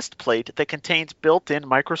false chest plate that contains built-in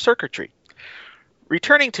microcircuitry.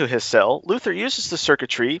 Returning to his cell, Luthor uses the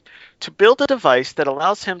circuitry to build a device that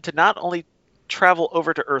allows him to not only travel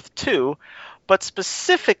over to Earth 2, but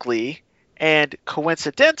specifically and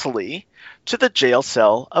coincidentally to the jail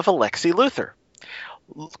cell of Alexi Luthor.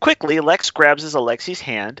 Quickly, Lex grabs Alexi's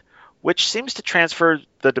hand, which seems to transfer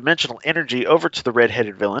the dimensional energy over to the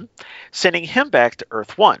red-headed villain, sending him back to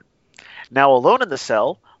Earth 1. Now alone in the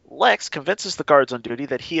cell, Lex convinces the guards on duty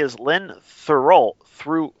that he is Len Thorol.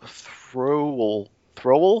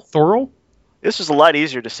 Thorol? This was a lot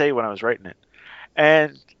easier to say when I was writing it.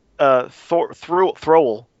 And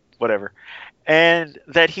Thorol, whatever. And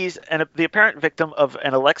that he's the apparent victim of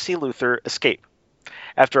an Alexi Luthor escape.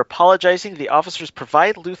 After apologizing, the officers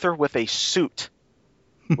provide Luthor with a suit,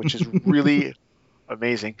 which is really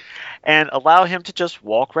amazing, and allow him to just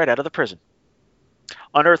walk right out of the prison.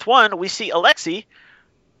 On Earth 1, we see Alexi,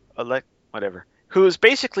 who is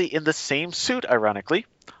basically in the same suit, ironically,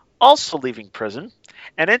 also leaving prison,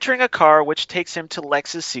 and entering a car which takes him to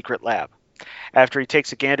Lex's secret lab. After he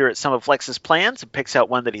takes a gander at some of Lex's plans and picks out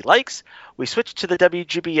one that he likes, we switch to the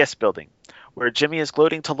WGBS building, where Jimmy is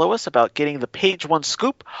gloating to Lois about getting the page 1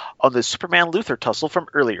 scoop on the Superman-Luthor tussle from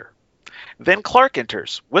earlier. Then Clark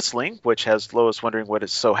enters, whistling, which has Lois wondering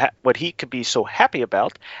what he could be so happy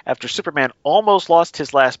about after Superman almost lost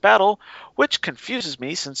his last battle, which confuses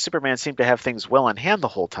me since Superman seemed to have things well in hand the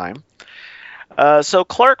whole time. So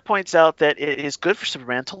Clark points out that it is good for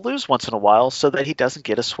Superman to lose once in a while so that he doesn't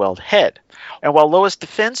get a swelled head. And while Lois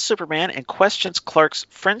defends Superman and questions Clark's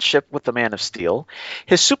friendship with the Man of Steel,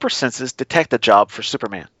 his super senses detect a job for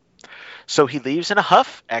Superman. So he leaves in a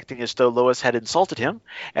huff, acting as though Lois had insulted him,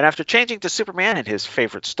 and after changing to Superman in his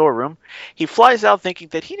favorite storeroom, he flies out thinking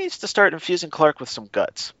that he needs to start infusing Clark with some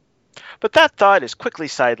guts. But that thought is quickly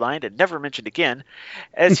sidelined and never mentioned again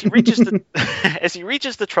as he reaches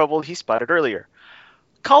the trouble he spotted earlier.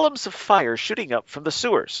 Columns of fire shooting up from the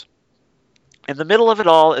sewers. In the middle of it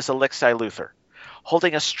all is Alexi Luthor,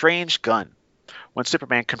 holding a strange gun. When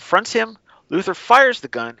Superman confronts him, Luthor fires the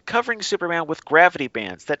gun, covering Superman with gravity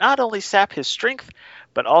bands that not only sap his strength,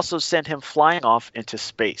 but also send him flying off into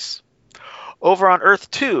space. Over on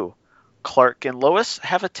Earth 2, Clark and Lois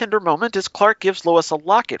have a tender moment as Clark gives Lois a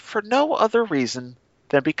locket for no other reason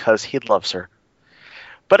than because he loves her.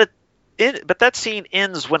 But that scene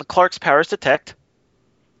ends when Clark's powers detect,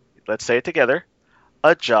 let's say it together,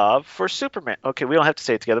 a job for Superman. Okay, we don't have to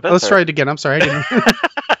say it together. But let's try it again. I'm sorry. I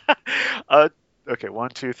didn't. Okay, 1,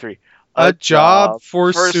 2, 3. A job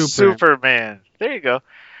for Superman. There you go.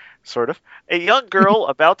 Sort of. A young girl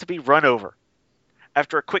about to be run over.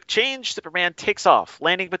 After a quick change, Superman takes off,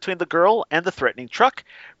 landing between the girl and the threatening truck,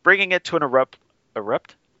 bringing it to an abrupt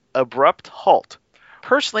halt.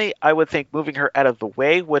 Personally, I would think moving her out of the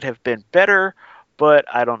way would have been better, but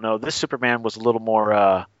I don't know. This Superman was a little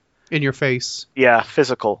more... in your face. Yeah,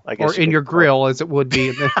 physical, I guess. Or in your grill, as it would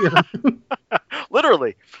be.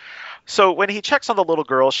 Literally. So when he checks on the little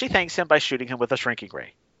girl, she thanks him by shooting him with a shrinking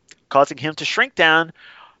ray, causing him to shrink down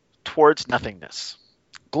towards nothingness.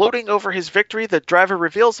 Gloating over his victory, the driver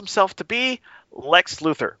reveals himself to be Lex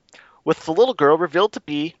Luthor, with the little girl revealed to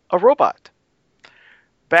be a robot.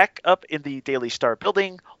 Back up in the Daily Star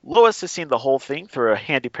building, Lois has seen the whole thing through a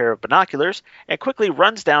handy pair of binoculars and quickly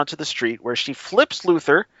runs down to the street where she flips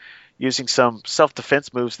Luthor using some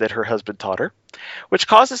self-defense moves that her husband taught her, which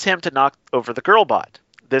causes him to knock over the girl bot.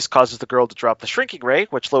 This causes the girl to drop the shrinking ray,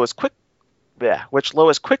 which Lois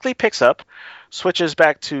quickly picks up, switches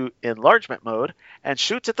back to enlargement mode, and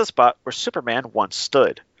shoots at the spot where Superman once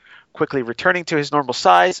stood. Quickly returning to his normal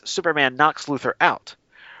size, Superman knocks Luthor out.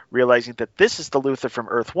 Realizing that this is the Luthor from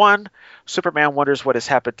Earth 1, Superman wonders what has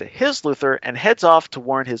happened to his Luthor and heads off to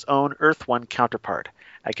warn his own Earth 1 counterpart.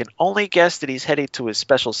 I can only guess that he's heading to his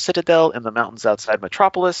special citadel in the mountains outside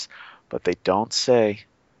Metropolis, but they don't say.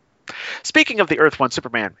 Speaking of the Earth 1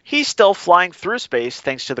 Superman, he's still flying through space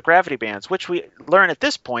thanks to the gravity bands, which we learn at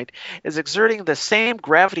this point is exerting the same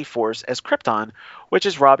gravity force as Krypton, which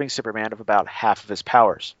is robbing Superman of about half of his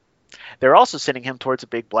powers. They're also sending him towards a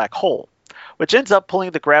big black hole, which ends up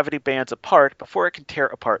pulling the gravity bands apart before it can tear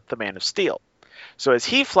apart the Man of Steel. So as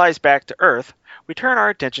he flies back to Earth, we turn our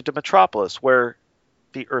attention to Metropolis, where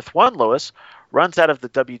the Earth 1 Lois runs out of the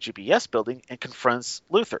WGBS building and confronts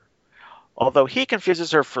Luthor, although he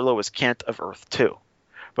confuses her for Lois Kent of Earth 2.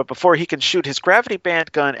 But before he can shoot his gravity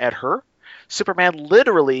band gun at her, Superman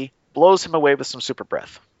literally blows him away with some super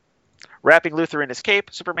breath. Wrapping Luthor in his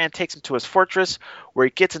cape, Superman takes him to his fortress, where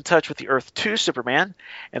he gets in touch with the Earth 2 Superman,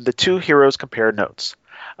 and the two heroes compare notes.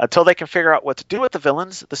 Until they can figure out what to do with the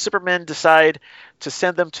villains, the Supermen decide to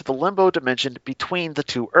send them to the limbo dimension between the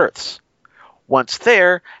two Earths. Once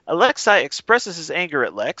there, Alexei expresses his anger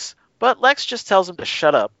at Lex, but Lex just tells him to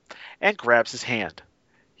shut up and grabs his hand.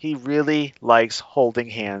 He really likes holding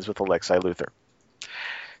hands with Alexei Luthor.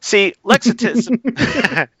 See, Lex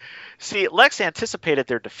anticipated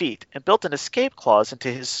their defeat and built an escape clause into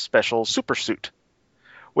his special supersuit,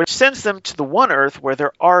 which sends them to the one Earth where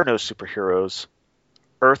there are no superheroes,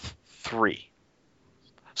 Earth 3.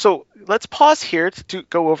 So let's pause here to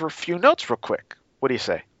go over a few notes real quick. What do you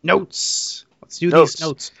say? Notes. Let's do these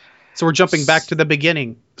notes. So we're jumping back to the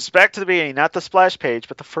beginning. It's back to the beginning, not the splash page,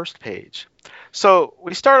 but the first page. So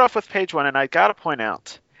we start off with page 1, and I got to point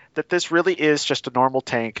out that this really is just a normal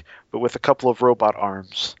tank, but with a couple of robot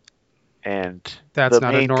arms. And that's the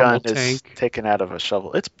not main a normal gun tank. Is taken out of a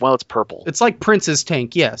shovel. It's purple. It's like Prince's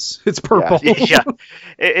tank. Yes, it's purple. Yeah.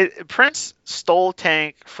 Prince stole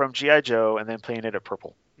tank from G.I. Joe and then painted it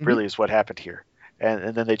purple. Mm-hmm. Really is what happened here.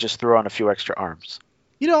 And then they just threw on a few extra arms.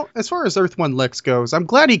 You know, as far as Earth 1 Lex goes, I'm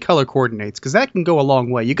glad he color coordinates, because that can go a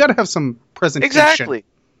long way. You got to have some presentation. Exactly.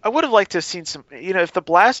 I would have liked to have seen some, if the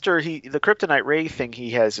blaster, the kryptonite ray thing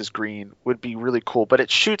he has is green, would be really cool, but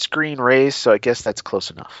it shoots green rays, so I guess that's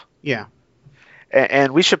close enough. Yeah.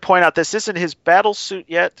 And we should point out, this isn't his battle suit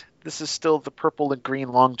yet. This is still the purple and green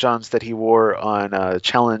long johns that he wore on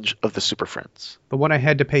Challenge of the Super Friends. The one I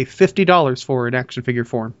had to pay $50 for in action figure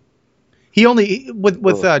form. He only, with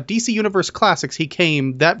DC Universe Classics, he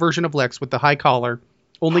came, that version of Lex with the high collar,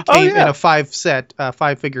 only came in a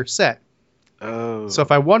 5-figure set. Oh. So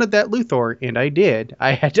if I wanted that Luthor, and I did,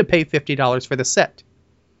 I had to pay $50 for the set.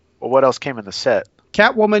 Well, what else came in the set?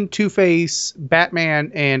 Catwoman, Two-Face,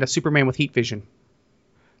 Batman, and a Superman with heat vision.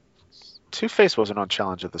 Two-Face wasn't on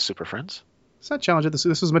Challenge of the Super Friends. It's not Challenge of the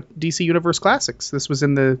Super. This was DC Universe Classics. This was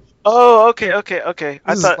in the... Oh, okay.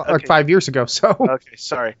 This is like 5 years ago, so... Okay,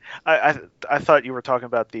 sorry. I thought you were talking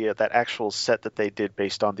about the that actual set that they did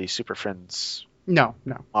based on the Super Friends... No.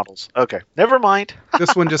 Models. Okay, never mind.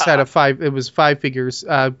 This one just had it was 5 figures,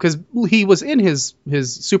 because he was in his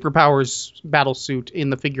superpowers battle suit in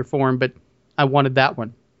the figure form, but I wanted that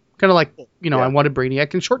one Kind of like, I wanted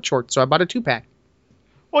Brainiac in short, so I bought a 2-pack.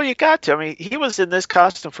 Well, you got to. I mean, he was in this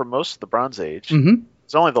costume for most of the Bronze Age. Mm-hmm.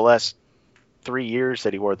 It's only the last 3 years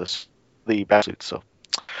that he wore the batsuit. So,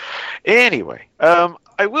 anyway,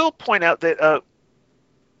 I will point out that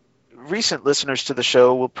recent listeners to the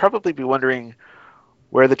show will probably be wondering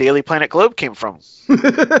where the Daily Planet Globe came from.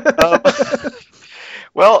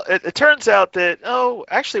 Well, it turns out that,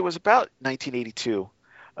 actually it was about 1982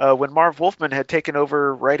 when Marv Wolfman had taken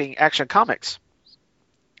over writing Action Comics.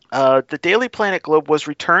 The Daily Planet Globe was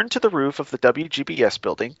returned to the roof of the WGBS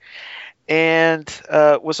building and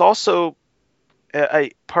was also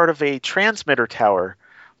a part of a transmitter tower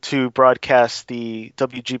to broadcast the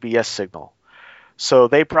WGBS signal. So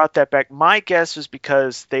they brought that back. My guess is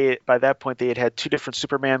because by that point they had 2 different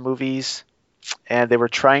Superman movies, and they were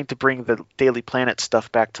trying to bring the Daily Planet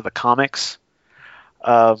stuff back to the comics.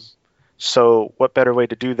 So what better way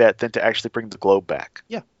to do that than to actually bring the Globe back?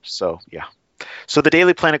 Yeah. So, yeah. So the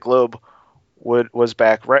Daily Planet Globe was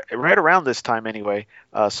back right around this time anyway.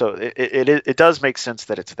 So it does make sense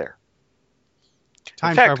that it's there.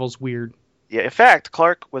 Time travel's weird. Yeah, in fact,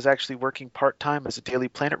 Clark was actually working part-time as a Daily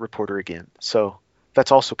Planet reporter again. So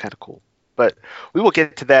that's also kind of cool. But we will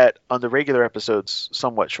get to that on the regular episodes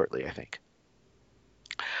somewhat shortly, I think.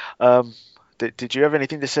 Did you have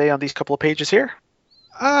anything to say on these couple of pages here?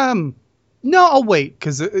 No, I'll wait,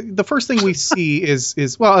 because the first thing we see is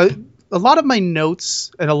a lot of my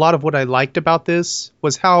notes and a lot of what I liked about this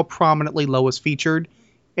was how prominently Lois featured,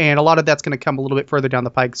 and a lot of that's going to come a little bit further down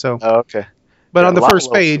the pike. So, okay. But on the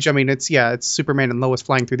first page, I mean, it's Superman and Lois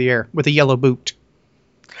flying through the air with a yellow boot.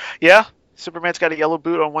 Yeah, Superman's got a yellow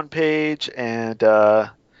boot on one page, and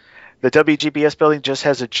the WGBS building just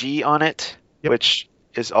has a G on it, which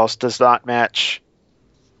also does not match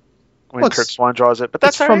when Kurt Swan draws it. But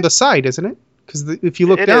that's from the side, isn't it? Because if you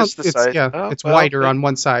look down, it's wider on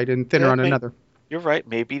one side and thinner on another. You're right.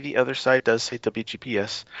 Maybe the other side does say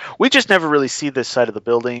WGBS. We just never really see this side of the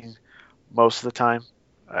building most of the time,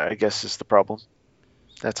 I guess is the problem.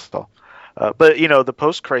 That's all. But, the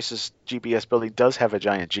post-crisis GBS building does have a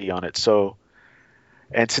giant G on it. So,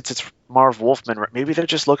 and since it's Marv Wolfman, maybe they're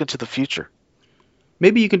just looking to the future.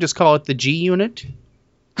 Maybe you can just call it the G unit.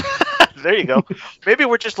 There you go. Maybe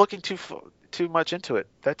we're just looking too much into it.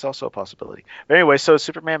 That's also a possibility. But anyway, so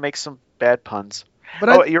Superman makes some bad puns.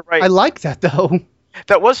 But you're right. I like that, though.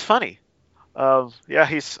 That was funny.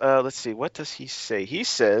 He's let's see, what does he say? He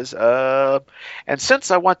says, and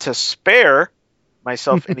since I want to spare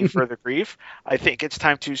myself any further grief, I think it's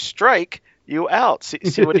time to strike you out.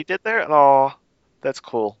 See what he did there? Oh, that's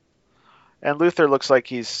cool. And Luthor looks like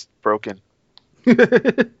he's broken.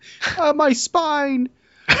 My spine.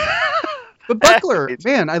 But Buckler,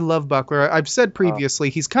 man, I love Buckler. I've said previously,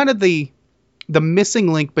 he's kind of the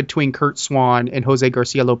missing link between Kurt Swan and Jose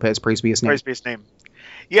Garcia Lopez, praise be his name. Praise be his name.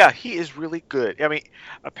 Yeah, he is really good. I mean,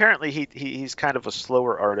 apparently he's kind of a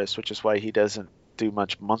slower artist, which is why he doesn't do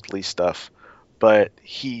much monthly stuff. But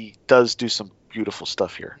he does do some beautiful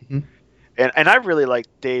stuff here. Mm-hmm. And I really like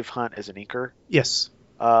Dave Hunt as an inker. Yes.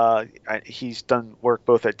 He's done work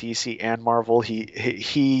both at DC and Marvel.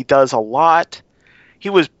 He does a lot. He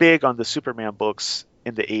was big on the Superman books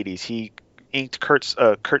in the 80s. He inked Kurt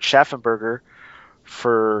Schaffenberger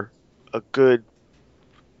for a good,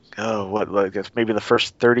 I guess maybe the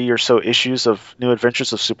first 30 or so issues of New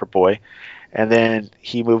Adventures of Superboy. And then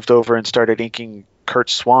he moved over and started inking Kurt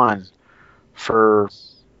Swan for,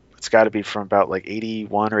 it's got to be from about like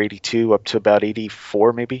 81 or 82 up to about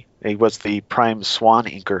 84 maybe. He was the prime Swan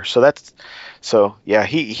inker. So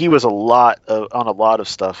he was on a lot of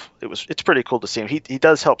stuff. It's pretty cool to see him. He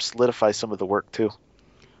does help solidify some of the work too.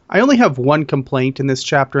 I only have one complaint in this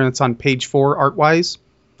chapter, and it's on page 4 art-wise.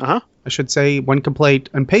 Uh-huh. I should say one complaint.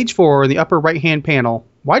 On page 4, in the upper right-hand panel,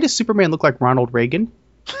 why does Superman look like Ronald Reagan?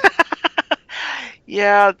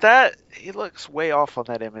 Yeah, he looks way off on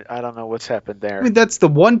that image. I don't know what's happened there. I mean, that's the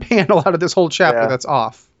one panel out of this whole chapter that's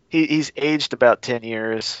off. He's aged about 10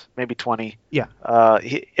 years, maybe 20. Yeah.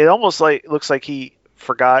 It almost looks like he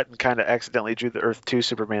forgot and kind of accidentally drew the Earth 2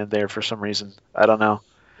 Superman there for some reason. I don't know.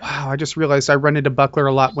 Wow, I just realized I run into Buckler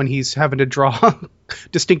a lot when he's having to draw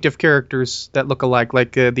distinctive characters that look alike,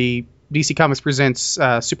 like the DC Comics Presents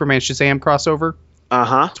Superman Shazam crossover.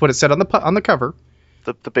 Uh-huh. That's what it said on the cover.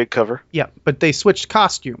 The big cover. Yeah, but they switched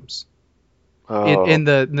costumes in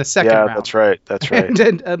the second round. Yeah, that's right.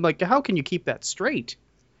 And I'm like, how can you keep that straight?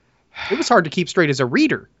 It was hard to keep straight as a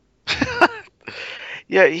reader.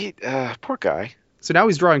 Yeah, he poor guy. So now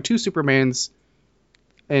he's drawing 2 Supermans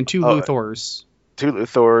and 2 Luthors. 2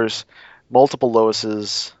 Luthors, multiple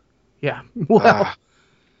Loises. Yeah. Well,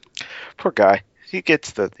 poor guy. He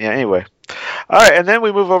gets anyway. All right, and then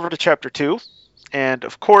we move over to Chapter 2. And,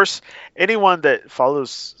 of course, anyone that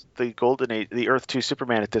follows the Golden Age, the Earth 2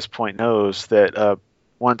 Superman at this point knows that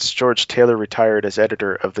once George Taylor retired as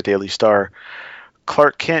editor of the Daily Star,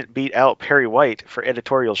 Clark Kent beat out Perry White for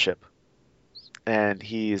editorialship. And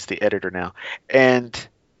he is the editor now. And,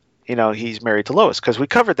 he's married to Lois, because we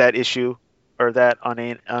covered that issue, or that on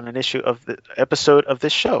an issue of the episode of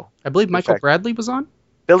this show. I believe Michael Bradley was on?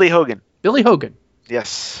 Billy Hogan. Billy Hogan.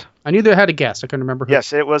 Yes. I knew they had a guest. I couldn't remember who.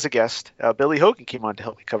 Yes, it was a guest. Billy Hogan came on to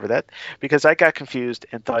help me cover that, because I got confused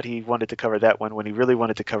and thought he wanted to cover that one when he really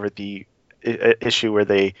wanted to cover the issue where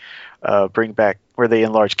they where they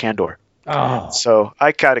enlarge Kandor. Oh. So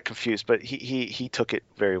I got it confused, but he took it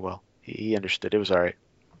very well. He understood. It was all right.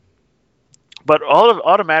 But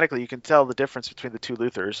automatically you can tell the difference between the two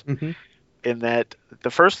Luthors, in that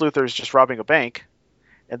the first Luthor is just robbing a bank,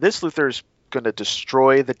 and this Luthor is going to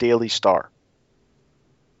destroy the Daily Star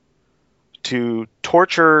to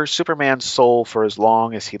torture Superman's soul for as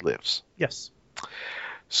long as he lives. Yes.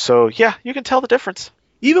 So, yeah, you can tell the difference.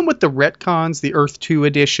 Even with the retcons, the Earth 2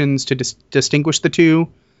 editions to distinguish the two,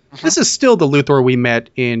 this is still the Luthor we met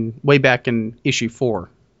way back in issue 4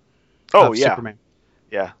 of Superman.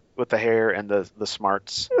 Yeah, with the hair and the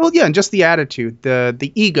smarts. Well, yeah, and just the attitude,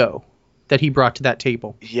 the ego that he brought to that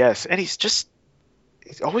table. Yes, and it's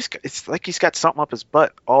like he's got something up his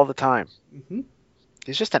butt all the time. Mm-hmm.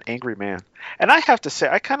 He's just an angry man. And I have to say,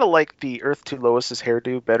 I kind of like the Earth 2 Lois's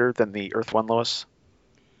hairdo better than the Earth 1 Lois.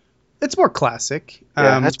 It's more classic.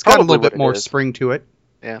 Yeah, it's got a little bit more spring to it.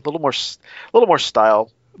 Yeah, a little more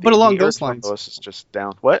style. But along those lines, Lois is just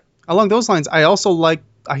down. What? Along those lines, I also like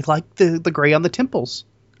the gray on the temples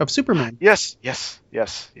of Superman. Yes. It's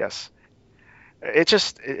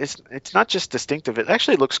not just distinctive. It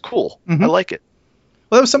actually looks cool. I like it.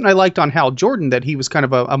 Well, that was something I liked on Hal Jordan, that he was kind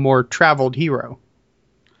of a more traveled hero.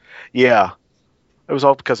 Yeah. It was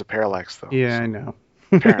all because of Parallax, though. Yeah, so. I know.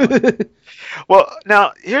 Apparently. Well,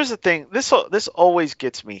 now, here's the thing. This always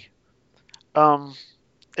gets me.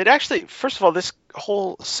 It actually, first of all, this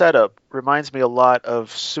whole setup reminds me a lot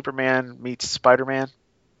of Superman meets Spider-Man.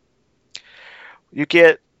 You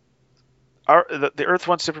get the Earth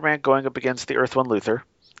 1 Superman going up against the Earth 1 Luthor.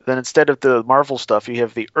 Then instead of the Marvel stuff, you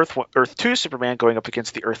have the Earth 2 Superman going up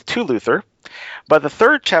against the Earth 2 Luthor. By the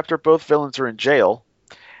third chapter, both villains are in jail,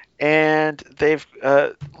 and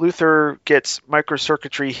Luthor gets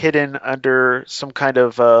microcircuitry hidden under some kind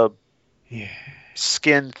of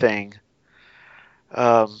skin thing.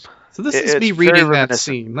 So this is me reading that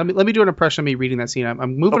scene. Let me do an impression of me reading that scene.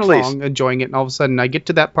 I'm moving along, enjoying it, and all of a sudden I get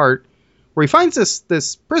to that part where he finds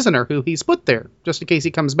this prisoner who he's put there just in case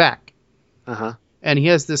he comes back. Uh-huh. And he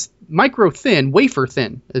has this wafer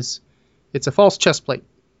thin. It's a false chest plate.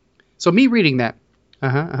 So me reading that,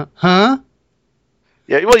 huh?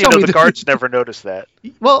 Yeah, well, the guards never noticed that.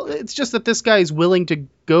 Well, it's just that this guy is willing to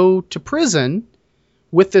go to prison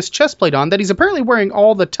with this chest plate on that he's apparently wearing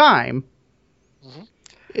all the time,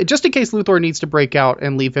 just in case Luthor needs to break out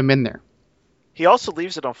and leave him in there. He also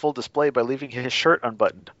leaves it on full display by leaving his shirt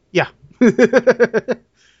unbuttoned. Yeah.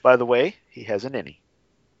 By the way, he has an innie.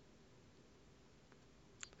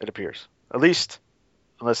 It appears. At least,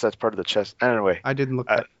 unless that's part of the chest. Anyway. I didn't look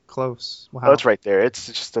that close. Wow. Oh, it's right there. It's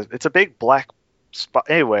just it's a big black spot.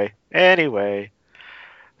 Anyway.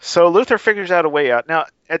 So Luthor figures out a way out. Now,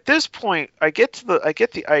 at this point, I get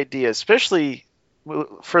the idea, especially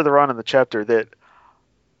further on in the chapter, that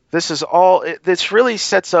this really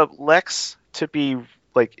sets up Lex to be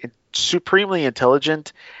like supremely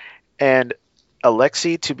intelligent, and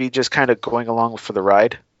Alexei to be just kind of going along for the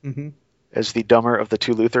ride. Mm-hmm. As the dumber of the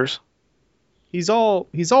two Luthors. He's all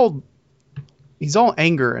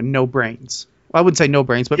anger and no brains. Well, I wouldn't say no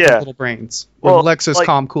brains, but little brains. Well, Lex is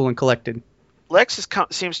calm, cool, and collected. Lex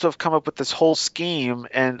seems to have come up with this whole scheme,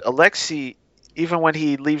 and Alexei, even when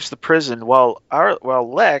he leaves the prison, while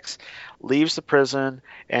Lex leaves the prison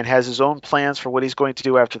and has his own plans for what he's going to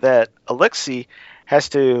do after that, Alexei has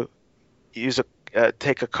to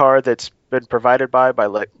take a car that's been provided by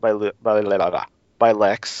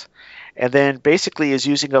Lex. And then basically is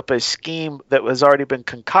using up a scheme that has already been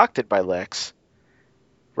concocted by Lex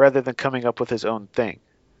rather than coming up with his own thing.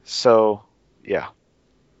 So, yeah.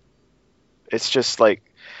 It's just like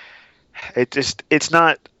it's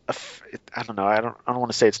not I don't know. I don't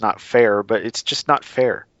want to say it's not fair, but it's just not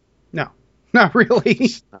fair. No. Not really.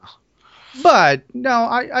 No. But no,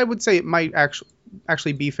 I would say it might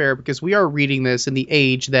actually be fair, because we are reading this in the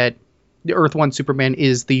age that the Earth 1 Superman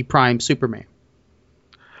is the prime Superman.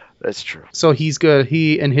 That's true. So he's good.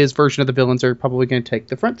 He and his version of the villains are probably going to take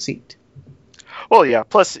the front seat. Well, yeah.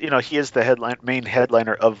 Plus, he is the main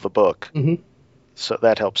headliner of the book, mm-hmm. so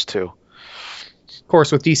that helps too. Of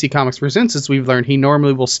course, with DC Comics Presents, as we've learned, he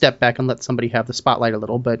normally will step back and let somebody have the spotlight a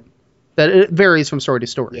little, but that it varies from story to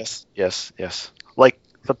story. Yes. Like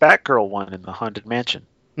the Batgirl one in the Haunted Mansion.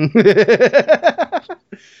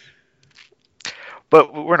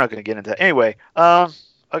 But we're not going to get into that. Anyway,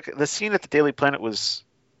 okay, the scene at the Daily Planet was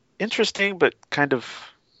interesting, but kind of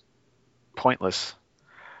pointless.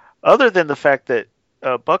 Other than the fact that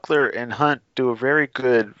Buckler and Hunt do a very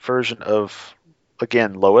good version of,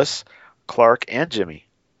 again, Lois, Clark, and Jimmy.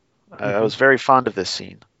 I was very fond of this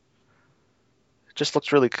scene. It just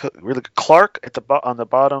looks really good. Clark at on the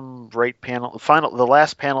bottom right panel, the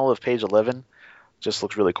last panel of page 11, just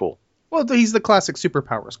looks really cool. Well, he's the classic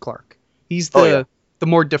superpowers Clark. He's the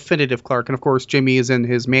more definitive Clark, and of course, Jimmy is in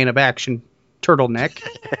his Man of Action turtleneck,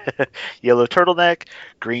 yellow turtleneck,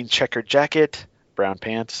 green checkered jacket, brown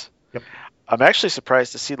pants. Yep. I'm actually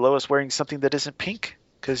surprised to see Lois wearing something that isn't pink,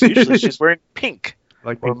 because usually she's wearing pink. I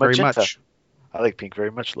like pink very much. I like pink very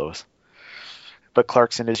much, Lois. But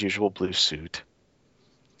Clark's in his usual blue suit,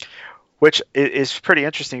 which is pretty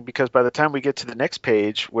interesting because by the time we get to the next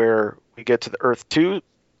page where we get to the Earth 2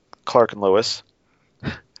 Clark and Lois,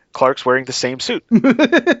 Clark's wearing the same suit.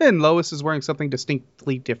 And Lois is wearing something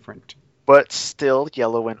distinctly different. But still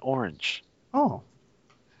yellow and orange. Oh.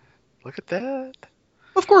 Look at that.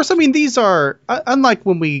 Of course, I mean, these are, unlike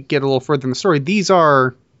when we get a little further in the story, these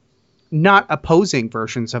are not opposing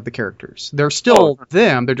versions of the characters. They're still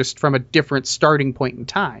them, they're just from a different starting point in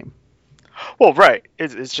time. Well, right.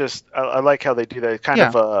 It's just, I like how they do that. Kind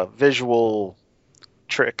of a visual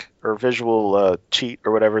trick or visual cheat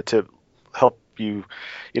or whatever to help you.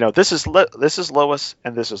 You know, this is Lois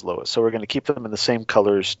and this is Lois. So we're going to keep them in the same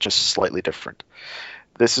colors, just slightly different.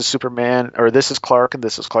 This is Superman, or this is Clark, and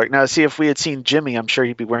this is Clark. Now, see, if we had seen Jimmy, I'm sure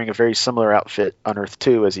he'd be wearing a very similar outfit on Earth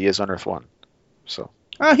 2 as he is on Earth 1. So.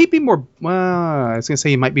 He'd be more, I was going to say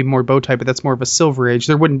he might be more bow tie, but that's more of a Silver Age.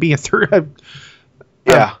 There wouldn't be a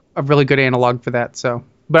really good analog for that. So,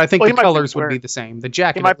 but I think the colors would be the same. The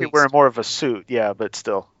jacket. He might be wearing more of a suit, yeah, but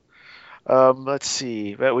still. Let's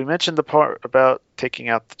see. We mentioned the part about taking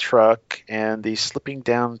out the truck and the slipping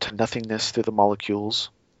down to nothingness through the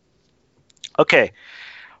molecules. Okay,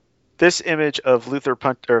 this image of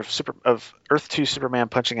of Earth 2 Superman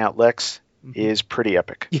punching out Lex is pretty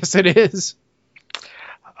epic. Yes, it is.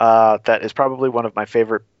 That is probably one of my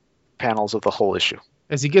favorite panels of the whole issue.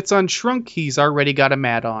 As he gets unshrunk, he's already got a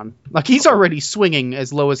mat on. Like, he's already swinging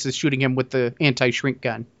as Lois is shooting him with the anti-shrink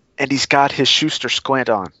gun. And he's got his Schuster squint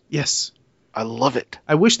on. Yes. I love it.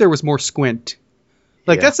 I wish there was more squint.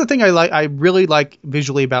 That's the thing I really like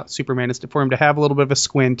visually about Superman, is for him to have a little bit of a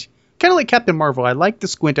squint. Kind of like Captain Marvel. I like the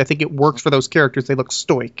squint. I think it works for those characters. They look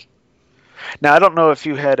stoic. Now, I don't know if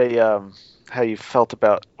you had how you felt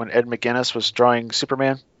about when Ed McGuinness was drawing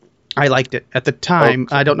Superman. I liked it. At the time,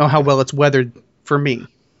 I don't know how well it's weathered for me.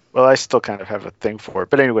 Well, I still kind of have a thing for it.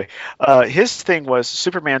 But anyway, his thing was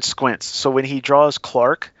Superman squints. So when he draws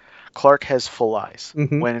Clark has full eyes.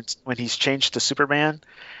 Mm-hmm. When he's changed to Superman,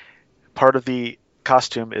 part of the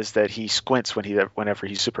costume is that he squints whenever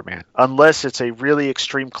he's Superman. Unless it's a really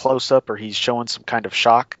extreme close-up or he's showing some kind of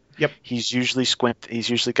shock. Yep. He's usually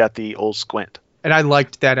got the old squint. And I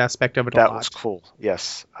liked that aspect of it a lot. That was cool.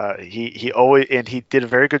 Yes. He always, and he did a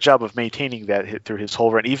very good job of maintaining that through his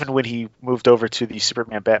whole run, even when he moved over to the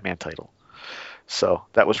Superman Batman title. So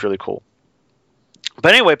that was really cool.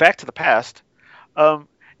 But anyway, back to the past.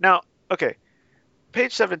 Now, okay,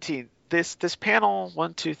 page 17. This panel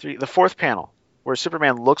 1, 2, 3, the fourth panel where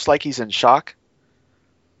Superman looks like he's in shock.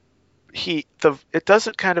 It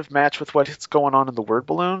doesn't kind of match with what's going on in the word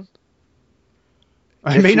balloon.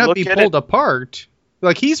 It may not be pulled apart.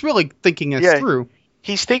 Like, he's really thinking this through.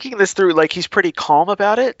 He's thinking this through, like, he's pretty calm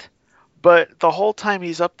about it, but the whole time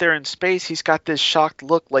he's up there in space, he's got this shocked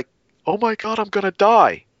look like, oh my god, I'm gonna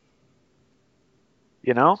die.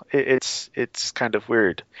 You know? It's kind of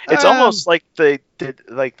weird. It's almost like they did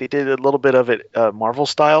a little bit of it Marvel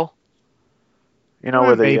style. You know,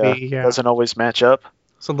 where they doesn't always match up.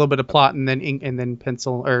 It's a little bit of plot and then ink and then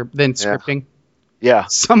pencil, or then scripting. Yeah.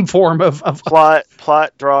 Some form of plot,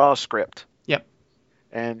 draw, script. Yep.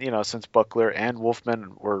 And, you know, since Buckler and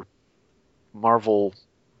Wolfman were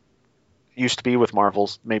used to be with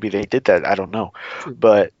Marvels, maybe they did that. I don't know. True.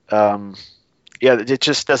 But, it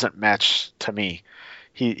just doesn't match to me.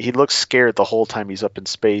 He looks scared the whole time he's up in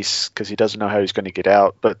space because he doesn't know how he's going to get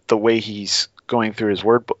out. But the way he's going through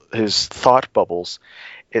his thought bubbles,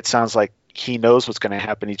 it sounds like he knows what's going to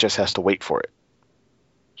happen. He just has to wait for it.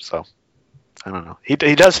 So, I don't know. He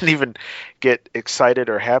doesn't even get excited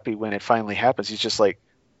or happy when it finally happens. He's just like,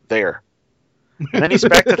 there. And then he's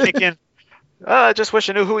back to thinking, I just wish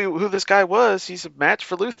I knew who this guy was. He's a match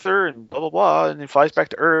for Luthor and blah, blah, blah. And he flies back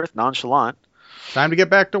to Earth, nonchalant. Time to get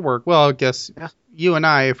back to work. Well, I guess you and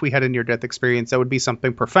I, if we had a near-death experience, that would be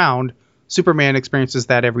something profound. Superman experiences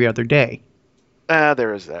that every other day.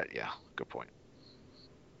 There is that, yeah. Good point.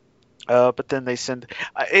 But then they send...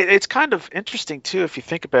 it's kind of interesting, too, if you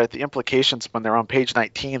think about it, the implications when they're on page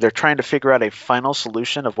 19. They're trying to figure out a final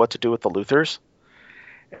solution of what to do with the Luthors.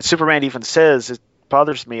 And Superman even says, it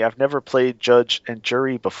bothers me, I've never played judge and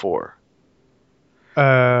jury before.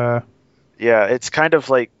 Yeah, it's kind of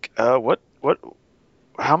like, how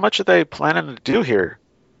much are they planning to do here?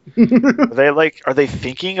 Are they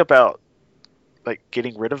thinking about, like,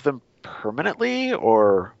 getting rid of them permanently,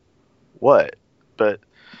 or what? But...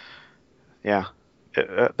 yeah,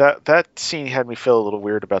 that scene had me feel a little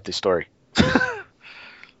weird about the story.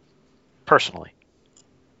 Personally.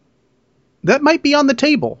 That might be on the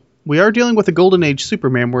table. We are dealing with a Golden Age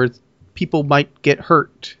Superman where people might get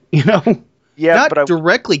hurt, you know? Yeah, not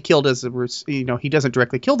directly killed he doesn't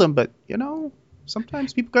directly kill them, but,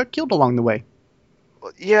 sometimes people got killed along the way.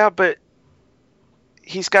 Yeah, but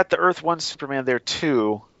he's got the Earth 1 Superman there,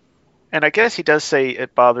 too. And I guess he does say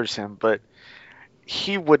it bothers him, but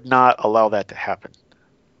he would not allow that to happen.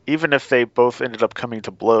 Even if they both ended up coming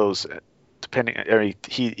to blows,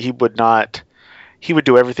 he would not. He would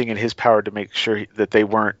do everything in his power to make sure that they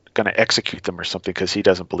weren't going to execute them or something, because he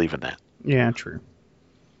doesn't believe in that. Yeah, true.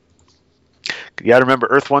 You got to remember,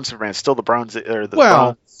 Earth 1 Superman is still the bronze, or the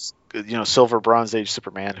bronze, silver Bronze Age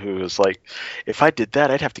Superman, who is like, if I did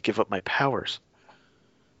that, I'd have to give up my powers.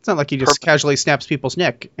 It's not like he just casually snaps people's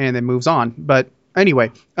neck and then moves on, but.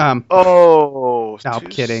 Anyway, no, I'm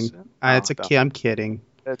kidding. I'm kidding.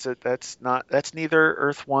 That's neither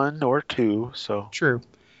Earth 1 nor 2, so true.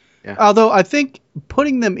 Yeah. Although I think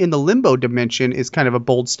putting them in the limbo dimension is kind of a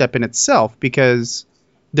bold step in itself, because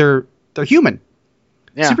they're human.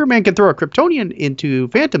 Yeah. Superman can throw a Kryptonian into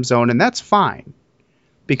Phantom Zone, and that's fine,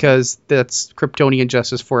 because that's Kryptonian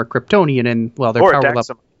justice for a Kryptonian, and their power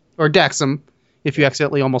level, or Daxam, if you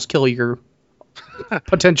accidentally almost kill your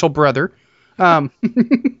potential brother.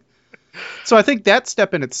 So I think that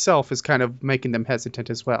step in itself is kind of making them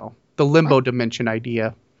hesitant as well. The limbo dimension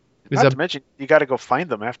idea. Not to mention, you got to go find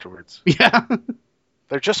them afterwards. Yeah.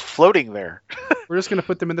 They're just floating there. We're just going to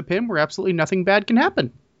put them in the pen where absolutely nothing bad can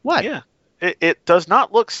happen. What? Yeah. It does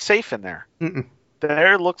not look safe in there. Mm-mm.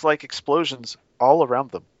 There looks like explosions all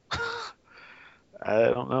around them. I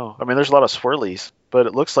don't know. I mean, there's a lot of swirlies, but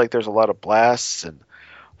it looks like there's a lot of blasts and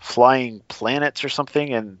flying planets or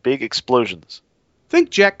something, and big explosions. Think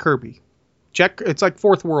Jack Kirby. It's like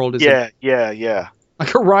Fourth World, isn't it? Yeah.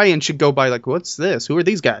 Like Orion should go by like, what's this? Who are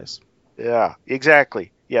these guys? Yeah,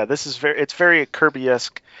 exactly. Yeah, it's very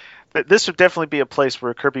Kirby-esque. This would definitely be a place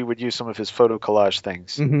where Kirby would use some of his photo collage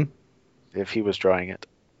things if he was drawing it.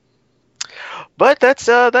 But that's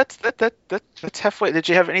halfway. Did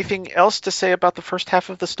you have anything else to say about the first half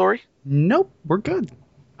of the story? Nope, we're good.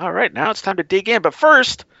 All right, now it's time to dig in. But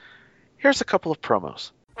first, here's a couple of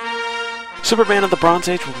promos. Superman of the Bronze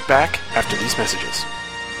Age will be back after these messages.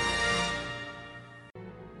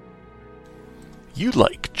 You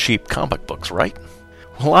like cheap comic books, right?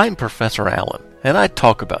 Well, I'm Professor Allen, and I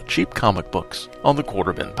talk about cheap comic books on the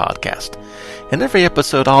Quarterbin Podcast. In every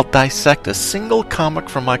episode, I'll dissect a single comic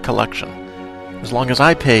from my collection, as long as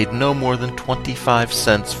I paid no more than 25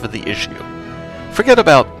 cents for the issue. Forget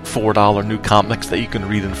about $4 new comics that you can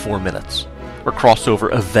read in 4 minutes, or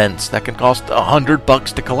crossover events that can cost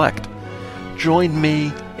 $100 to collect. Join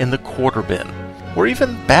me in the Quarter Bin, where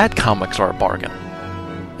even bad comics are a bargain,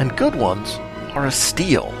 and good ones are a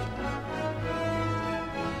steal.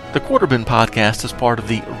 The Quarter Bin Podcast is part of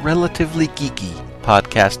the Relatively Geeky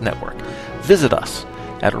Podcast Network. Visit us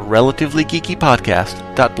at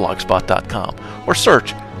relativelygeekypodcast.blogspot.com or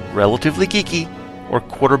search Relatively Geeky or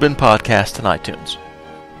Quarter Bin Podcast in iTunes.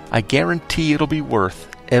 I guarantee it'll be worth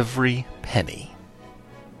every penny.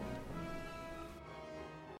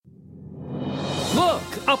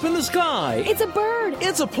 Look, up in the sky. It's a bird.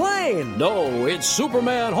 It's a plane. No, it's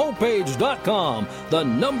SupermanHomepage.com, the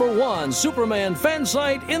 #1 Superman fan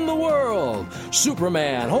site in the world.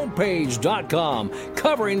 SupermanHomepage.com,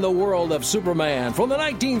 covering the world of Superman from the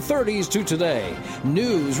 1930s to today.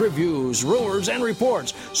 News, reviews, rumors, and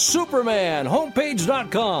reports.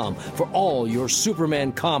 SupermanHomepage.com for all your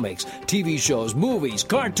Superman comics, TV shows, movies,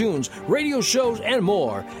 cartoons, radio shows, and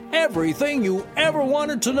more. Everything you ever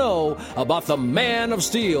wanted to know about the Man of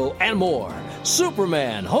Steel and more.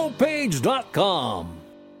 SupermanHomepage.com.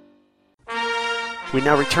 We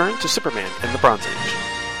now return to Superman in the Bronze Age.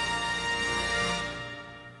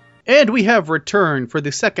 And we have returned for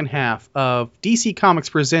the second half of DC Comics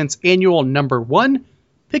Presents Annual Number 1,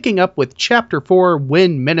 picking up with Chapter 4,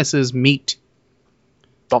 When Menaces Meet.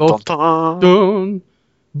 Both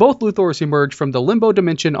Luthors emerge from the Limbo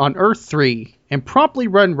Dimension on Earth 3 and promptly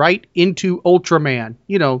run right into Ultraman,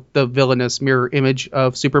 you know, the villainous mirror image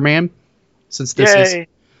of Superman, since this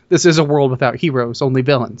is a world without heroes, only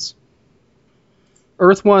villains.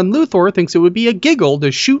 Earth 1 Luthor thinks it would be a giggle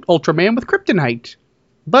to shoot Ultraman with kryptonite,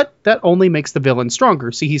 but that only makes the villain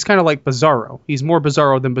stronger. See, he's kind of like Bizarro. He's more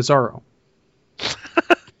Bizarro than Bizarro.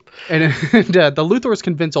 and the Luthors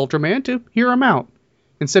convince Ultraman to hear him out,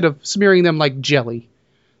 instead of smearing them like jelly.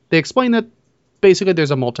 They explain that basically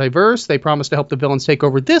there's a multiverse. They promise to help the villains take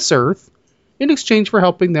over this Earth in exchange for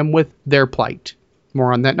helping them with their plight.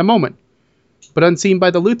 More on that in a moment. But unseen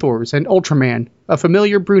by the Luthors and Ultraman, a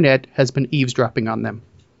familiar brunette has been eavesdropping on them.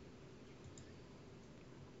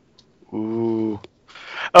 Ooh.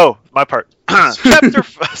 Oh, my part. Chapter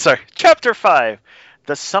 5,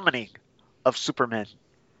 The Summoning of Superman.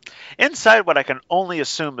 Inside what I can only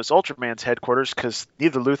assume is Ultraman's headquarters, because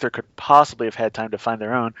neither Luthor could possibly have had time to find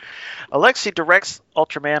their own, Alexei directs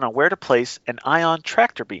Ultraman on where to place an ion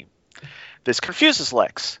tractor beam. This confuses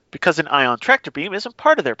Lex, because an ion tractor beam isn't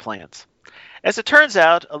part of their plans. As it turns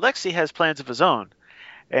out, Alexei has plans of his own,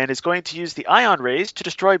 and is going to use the ion rays to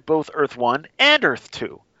destroy both Earth 1 and Earth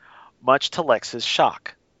 2, much to Lex's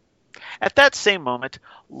shock. At that same moment,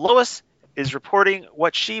 Lois is reporting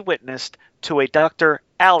what she witnessed to a Dr.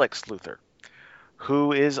 Alex Luthor,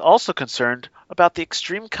 who is also concerned about the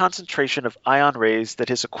extreme concentration of ion rays that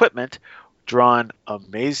his equipment, drawn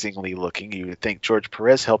amazingly looking, you would think George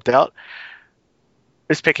Perez helped out,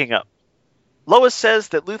 is picking up. Lois says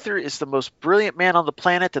that Luthor is the most brilliant man on the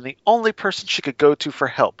planet and the only person she could go to for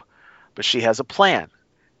help, but she has a plan,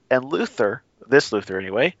 and Luthor, this Luthor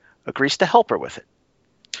anyway, agrees to help her with it.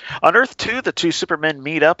 On Earth 2, the two Supermen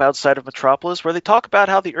meet up outside of Metropolis, where they talk about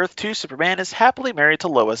how the Earth 2 Superman is happily married to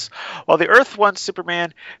Lois, while the Earth 1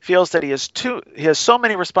 Superman feels that he has so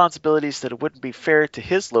many responsibilities that it wouldn't be fair to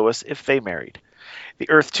his Lois if they married. The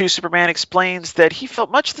Earth 2 Superman explains that he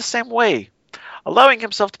felt much the same way, allowing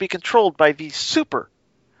himself to be controlled by the Super,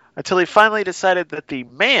 until he finally decided that the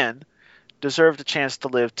Man deserved a chance to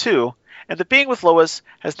live too, and that being with Lois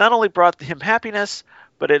has not only brought him happiness,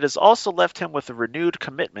 but it has also left him with a renewed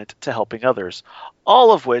commitment to helping others,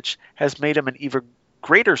 all of which has made him an even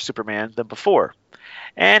greater Superman than before,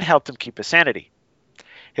 and helped him keep his sanity.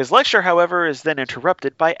 His lecture, however, is then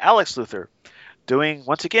interrupted by Alex Luthor, doing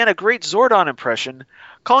once again a great Zordon impression,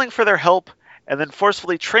 calling for their help, and then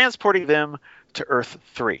forcefully transporting them to Earth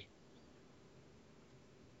 3.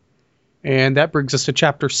 And that brings us to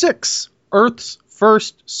Chapter 6, Earth's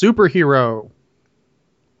First Superhero.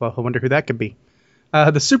 Well, I wonder who that could be.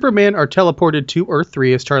 The Supermen are teleported to Earth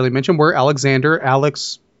 3, as Charlie mentioned, where Alex,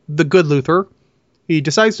 the good Luthor, he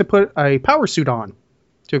decides to put a power suit on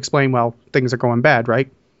to explain, well, things are going bad, right?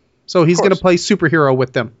 So he's going to play superhero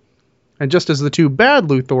with them. And just as the two bad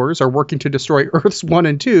Luthors are working to destroy Earths 1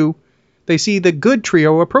 and 2, they see the good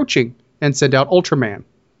trio approaching and send out Ultraman.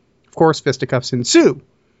 Of course, fisticuffs ensue,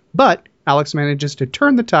 but Alex manages to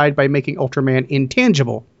turn the tide by making Ultraman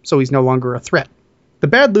intangible, so he's no longer a threat. The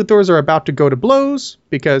bad Luthors are about to go to blows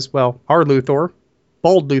because, well, our Luthor,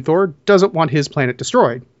 Bald Luthor, doesn't want his planet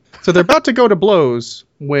destroyed. So they're about to go to blows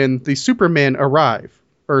when the Supermen arrive.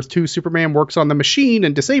 Earth 2 Superman works on the machine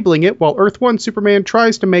and disabling it, while Earth 1 Superman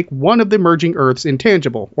tries to make one of the merging Earths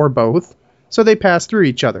intangible, or both, so they pass through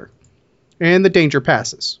each other. And the danger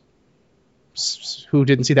passes. Who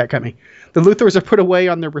didn't see that coming? The Luthors are put away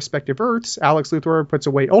on their respective Earths. Alex Luthor puts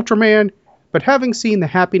away Ultraman, but having seen the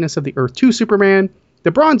happiness of the Earth 2 Superman, the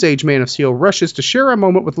Bronze Age Man of Steel rushes to share a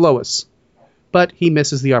moment with Lois, but he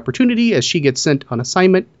misses the opportunity as she gets sent on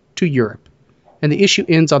assignment to Europe. And the issue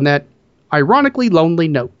ends on that ironically lonely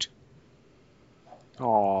note.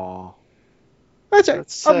 Aww.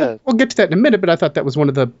 That's sad. We'll get to that in a minute, but I thought that was one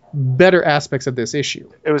of the better aspects of this issue.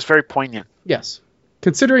 It was very poignant. Yes.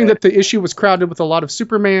 Considering that the issue was crowded with a lot of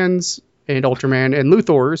Supermans and Ultraman and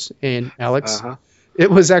Luthors and Alex, it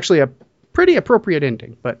was actually a pretty appropriate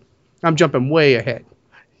ending, but I'm jumping way ahead.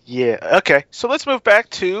 Yeah, okay. So let's move back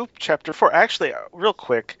to Chapter 4. Actually, real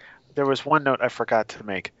quick, there was one note I forgot to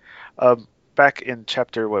make. Back in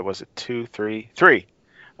Chapter, what was it, 2, 3? 3.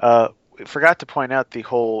 We forgot to point out the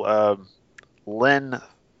whole Len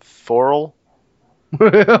Thorl.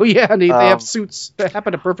 Oh, yeah, and they have suits that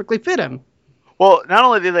happen to perfectly fit him. Well, not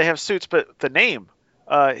only do they have suits, but the name.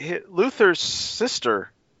 Luthor's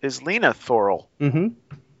sister is Lena Thorl.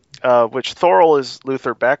 Mm-hmm. Which Thorl is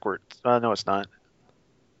Luthor backwards. No, it's not.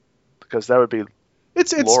 Because that would be it's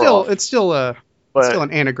still But it's still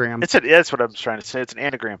an anagram. That's what I'm trying to say. It's an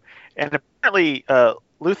anagram. And apparently,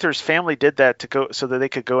 Luthor's family did that so that they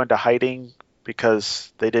could go into hiding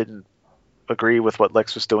because they didn't agree with what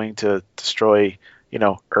Lex was doing to destroy,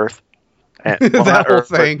 Earth. And, that whole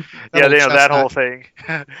thing. That whole thing.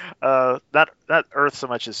 Not Earth so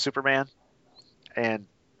much as Superman. And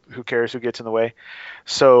who cares who gets in the way?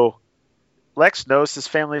 So Lex knows his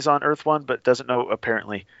family's on Earth 1, but doesn't know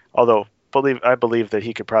apparently. Although I believe that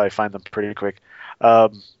he could probably find them pretty quick.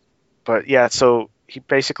 But yeah, so he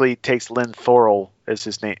basically takes Lynn Thorell as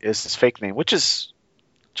his fake name, which is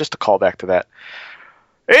just a callback to that.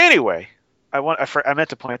 Anyway, I meant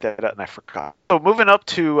to point that out and I forgot. So moving up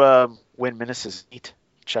to When Menaces Meet,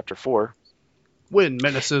 Chapter 4. When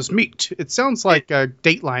Menaces Meet. It sounds like a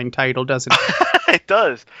Dateline title, doesn't it? It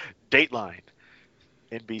does. Dateline.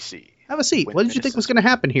 NBC. Have a seat. What did you think was going to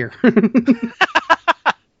happen here?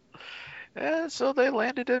 And so they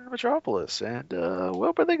landed in Metropolis, and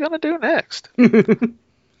what were they going to do next? They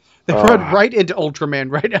run right into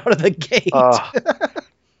Ultraman right out of the gate.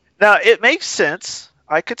 Now, it makes sense.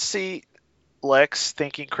 I could see Lex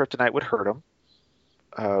thinking Kryptonite would hurt him,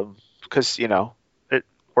 because, it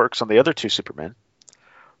works on the other two Supermen.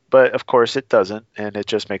 But, of course, it doesn't, and it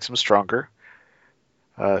just makes him stronger.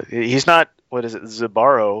 He's not,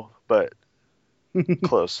 Zebaro, but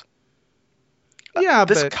close. Yeah,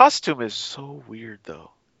 this costume is so weird,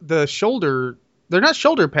 though. They're not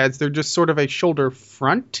shoulder pads, they're just sort of a shoulder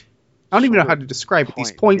front. I don't even know how to describe it.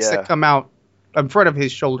 These points that come out in front of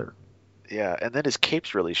his shoulder. Yeah, and then his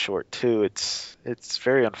cape's really short, too. It's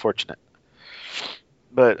very unfortunate.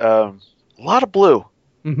 But a lot of blue.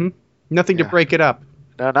 Mm-hmm. Nothing to break it up.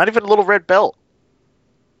 No, not even a little red belt.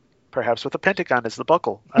 Perhaps with a pentagon as the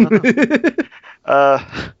buckle. I don't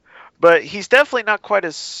know. But he's definitely not quite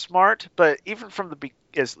as smart. But even from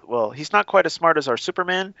he's not quite as smart as our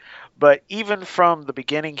Superman. But even from the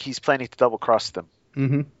beginning, he's planning to double cross them.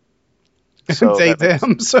 Mm-hmm. So they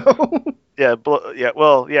them. So yeah.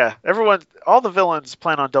 Well, yeah. All the villains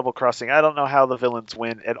plan on double crossing. I don't know how the villains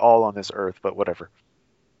win at all on this Earth, but whatever.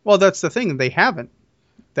 Well, that's the thing. They haven't.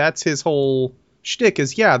 That's his whole shtick.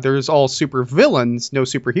 There's all super villains, no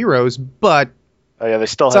superheroes, but they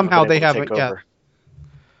still somehow they haven't. Yeah.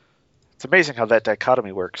 It's amazing how that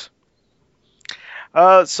dichotomy works.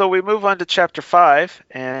 So we move on to Chapter 5,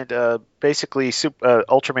 and basically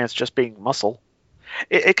Ultraman's just being muscle.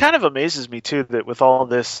 It kind of amazes me, too, that with all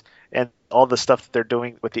this and all the stuff that they're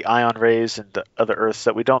doing with the ion rays and the other Earths,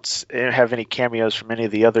 that we don't have any cameos from any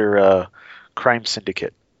of the other crime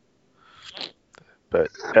syndicate. But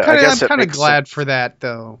I'm kind of glad for that,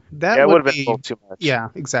 though. That would have been a little too much. Yeah,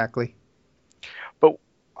 exactly. But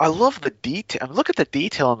I love the detail. Look at the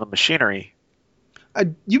detail on the machinery.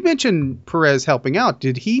 You mentioned Perez helping out.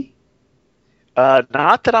 Did he?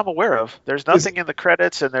 Not that I'm aware of. There's nothing in the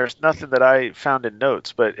credits, and there's nothing that I found in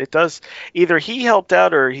notes. But it does. Either he helped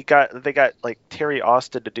out, or they got like Terry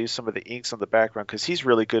Austin to do some of the inks on the background, because he's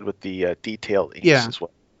really good with the detailed inks as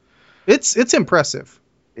well. It's impressive.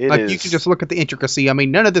 You can just look at the intricacy. I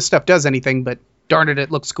mean, none of this stuff does anything, but darn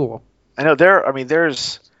it looks cool. I know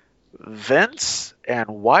there's vents and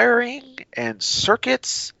wiring and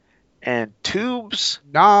circuits and tubes,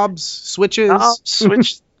 knobs, switches.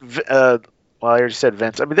 Well, I already said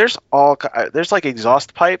vents. I mean, there's like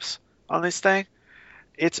exhaust pipes on this thing.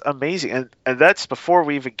 It's amazing, and that's before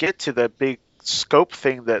we even get to the big scope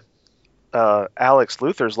thing that Alex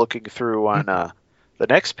Luthor's looking through on the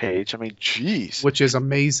next page. I mean, jeez, which is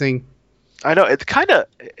amazing. I know.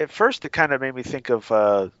 At first it kind of made me think of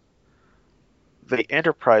the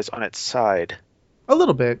Enterprise on its side a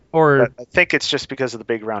little bit, or I think it's just because of the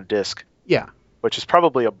big round disc. Yeah, which is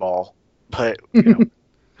probably a ball, but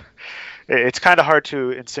it's kind of hard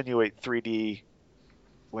to insinuate 3D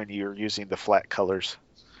when you're using the flat colors.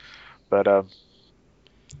 But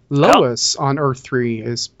Lois on Earth 3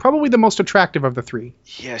 is probably the most attractive of the three.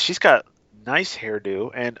 Yeah, she's got nice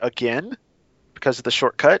hairdo, and again, because of the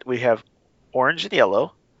shortcut, we have orange and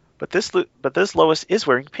yellow, but this Lois is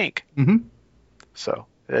wearing pink. Mm-hmm. So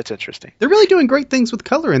that's interesting. They're really doing great things with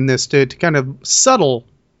color in this to kind of subtle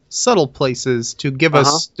places to give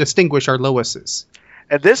us distinguish our Loises.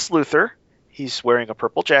 And this Luthor, he's wearing a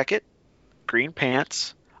purple jacket, green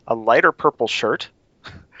pants, a lighter purple shirt,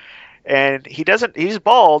 and he's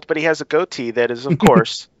bald, but he has a goatee that is, of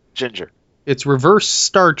course, ginger. It's reverse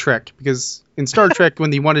Star Trek, because in Star Trek,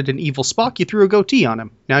 when you wanted an evil Spock, you threw a goatee on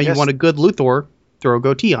him. Now you want a good Luthor, throw a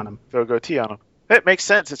goatee on him. It makes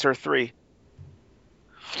sense. It's Earth 3.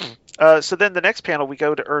 So then the next panel, we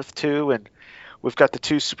go to Earth 2, and we've got the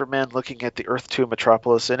two Supermen looking at the Earth 2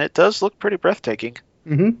 Metropolis, and it does look pretty breathtaking.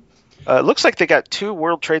 Mm-hmm. It looks like they got two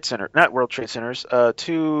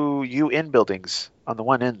two UN buildings on the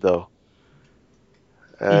one end, though.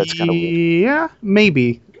 It's kind of weird. Yeah,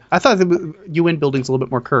 maybe. I thought the UN building's a little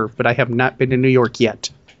bit more curved, but I have not been to New York yet.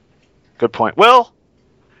 Good point. Well,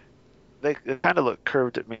 they kind of look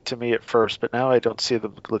curved to me at first, but now I don't see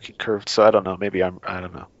them looking curved, so I don't know. Maybe I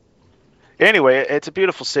don't know. Anyway, it's a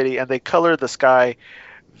beautiful city, and they color the sky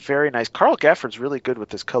very nice. Carl Gafford's really good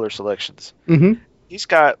with his color selections. Mm-hmm. He's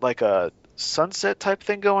got like a sunset type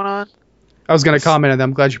thing going on. I was going to comment on that.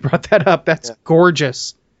 I'm glad you brought that up. That's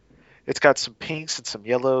gorgeous. It's got some pinks and some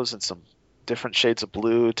yellows and some different shades of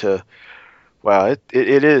blue. Wow,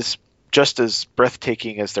 it is just as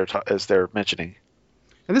breathtaking as they're mentioning.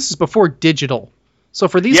 And this is before digital, so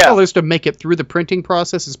for these colors to make it through the printing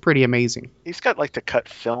process is pretty amazing. He's got like to cut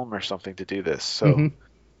film or something to do this. So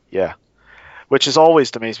yeah, which is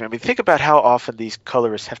always amazing. I mean, think about how often these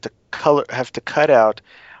colorists have to cut out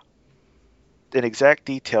in exact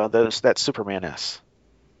detail that Superman S.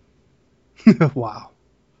 Wow.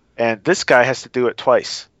 And this guy has to do it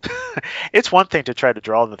twice. It's one thing to try to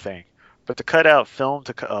draw the thing, but to cut out film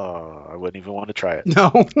I wouldn't even want to try it.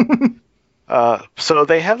 No. So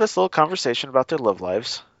they have this little conversation about their love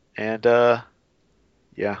lives, and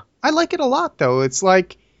yeah. I like it a lot, though. It's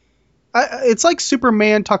like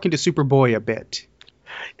Superman talking to Superboy a bit.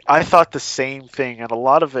 I thought the same thing, and a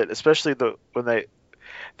lot of it, especially when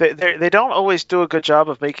they don't always do a good job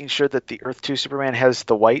of making sure that the Earth 2 Superman has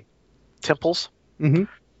the white temples. Mm-hmm.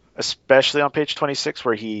 Especially on page 26,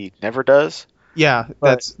 where he never does. Yeah,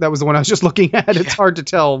 that was the one I was just looking at. It's hard to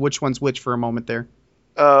tell which one's which for a moment there.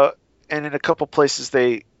 And in a couple places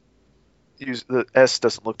they use the S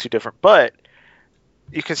doesn't look too different, but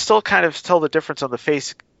you can still kind of tell the difference on the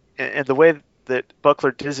face and the way that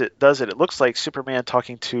Buckler does it. It looks like Superman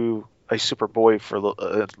talking to a Superboy for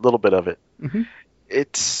a little bit of it. Mm-hmm.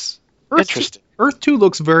 It's interesting. Earth 2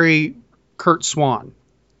 looks very Kurt Swan.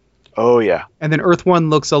 Oh, yeah. And then Earth 1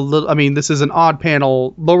 looks a little... I mean, this is an odd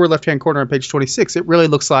panel. Lower left-hand corner on page 26. It really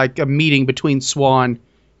looks like a meeting between Swan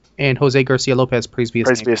and Jose Garcia Lopez,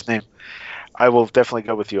 previous name. I will definitely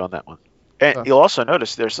go with you on that one. And you'll also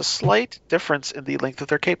notice there's a slight difference in the length of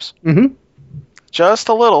their capes. Mm-hmm. Just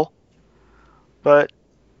a little. But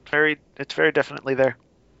it's very definitely there.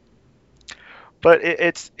 But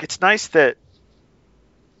it's nice that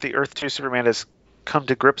the Earth 2 Superman has come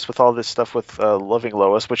to grips with all this stuff with loving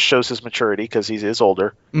Lois, which shows his maturity because he is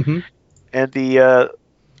older. Mm-hmm. And the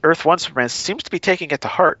Earth 1 Superman seems to be taking it to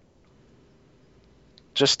heart.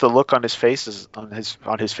 Just the look on his faces,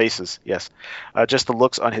 yes. Just the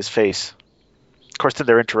looks on his face. Of course, then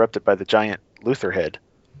they're interrupted by the giant Luthor head.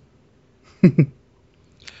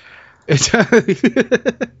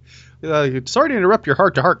 Sorry to interrupt your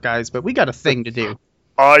heart-to-heart, guys, but we got a thing to do.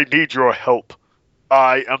 I need your help.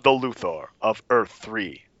 I am the Luthor of Earth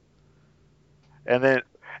 3. And then,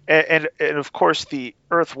 and of course, the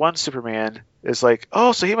Earth 1 Superman is like,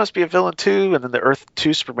 oh, so he must be a villain too. And then the Earth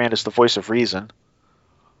 2 Superman is the voice of reason.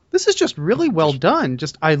 This is just really well done.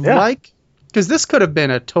 Like, because this could have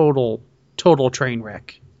been a total train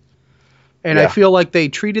wreck. And I feel like they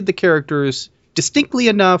treated the characters distinctly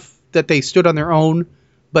enough that they stood on their own,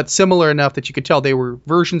 but similar enough that you could tell they were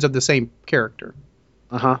versions of the same character.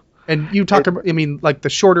 Uh-huh. And you talked about, I mean, like the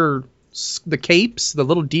capes, the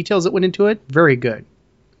little details that went into it, very good.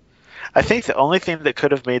 I think the only thing that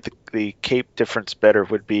could have made the cape difference better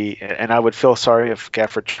would be, and I would feel sorry if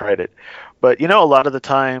Gafford tried it, but a lot of the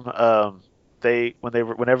time,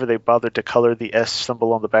 whenever they bothered to color the S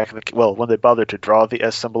symbol on the back of when they bothered to draw the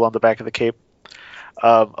S symbol on the back of the cape,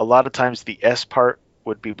 a lot of times the S part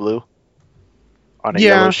would be blue on a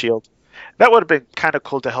yellow shield. That would have been kind of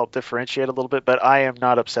cool to help differentiate a little bit, but I am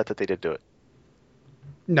not upset that they did do it.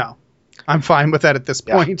 No, I'm fine with that at this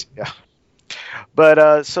point. Yeah.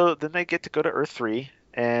 But so then they get to go to Earth 3,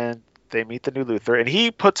 and they meet the new Luthor, and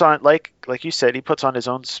he puts on, like you said, he puts on his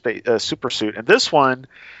own super suit, and this one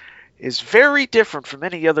is very different from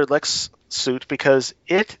any other Lex suit because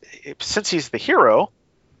since he's the hero,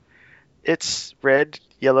 it's red,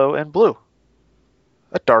 yellow, and blue,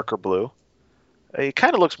 a darker blue. He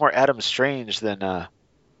kind of looks more Adam Strange than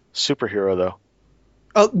superhero, though.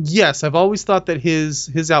 Oh yes, I've always thought that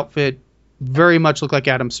his outfit very much looked like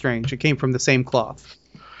Adam Strange. It came from the same cloth.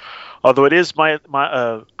 Although it is my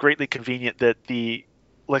greatly convenient that the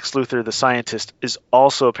Lex Luthor, the scientist, is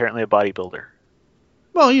also apparently a bodybuilder.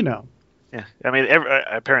 Well, Yeah, I mean,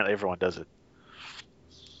 apparently everyone does it.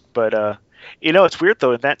 But it's weird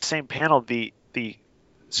though. In that same panel, the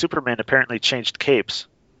Superman apparently changed capes.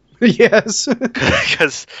 Yes,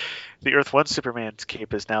 because the Earth 1 Superman's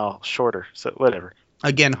cape is now shorter. So whatever.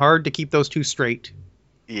 Again, hard to keep those two straight.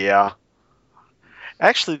 Yeah.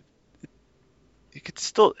 Actually, you could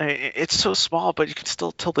still. It's so small, but you can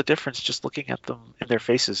still tell the difference just looking at them in their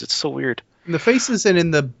faces. It's so weird. In the faces and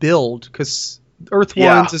in the build, because Earth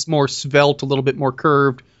 1's is more svelte, a little bit more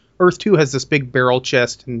curved. Earth 2 has this big barrel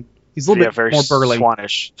chest, and he's a little bit very more burly.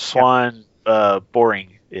 Swanish.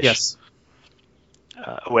 Boring-ish. Yes.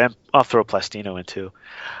 I'll throw Plastino in too.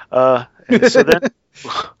 And so then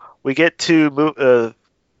we get to move.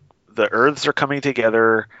 The Earths are coming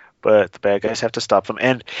together, but the bad guys have to stop them,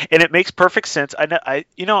 and it makes perfect sense.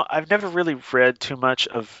 I've never really read too much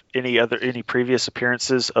of any previous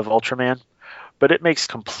appearances of Ultraman, but it makes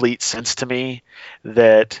complete sense to me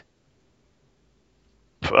that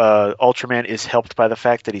Ultraman is helped by the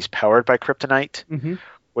fact that he's powered by kryptonite,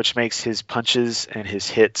 which makes his punches and his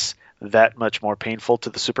hits that much more painful to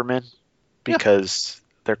the Supermen because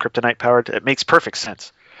they're kryptonite powered. It makes perfect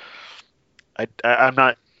sense. I'm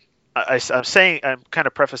kind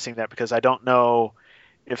of prefacing that because I don't know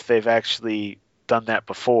if they've actually done that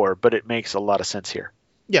before, but it makes a lot of sense here.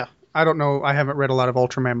 Yeah, I don't know. I haven't read a lot of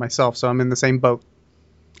Ultraman myself, so I'm in the same boat.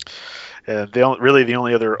 The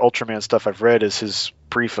only other Ultraman stuff I've read is his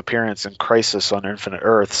brief appearance in Crisis on Infinite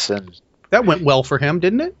Earths, and that went well for him,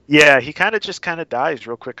 didn't it? Yeah, he kind of dies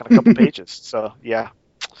real quick on a couple pages. So yeah,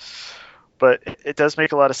 but it does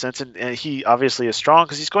make a lot of sense, and he obviously is strong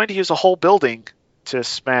because he's going to use a whole building to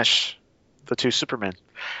smash the two Supermen.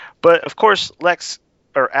 But of course,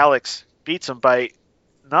 Alex beats him by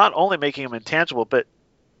not only making him intangible, but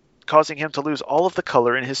causing him to lose all of the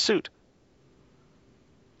color in his suit.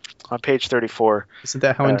 On page 34. Isn't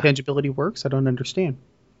that how intangibility works? I don't understand.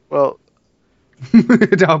 Well,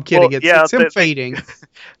 no, I'm kidding. It's him fading.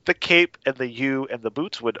 The cape and the U and the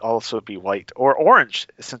boots would also be white or orange,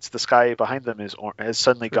 since the sky behind them has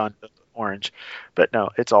suddenly gone orange. But no,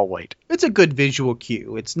 it's all white. It's a good visual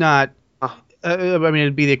cue. It's not.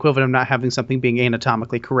 It'd be the equivalent of not having something being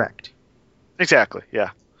anatomically correct. Exactly.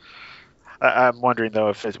 Yeah. I'm wondering though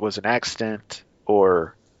if it was an accident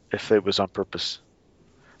or if it was on purpose.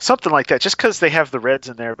 Something like that. Just because they have the reds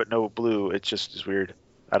in there but no blue, it just is weird.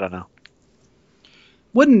 I don't know.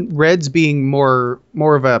 Wouldn't reds being more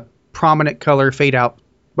of a prominent color fade out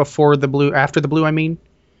before the blue, after the blue, I mean?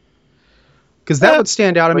 Because that would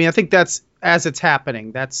stand out. I mean, I think that's as it's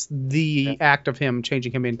happening. That's the act of him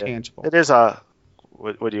changing him intangible. It is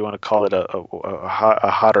what do you want to call it? A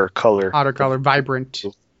hotter color. Hotter color, vibrant.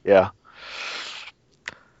 Yeah.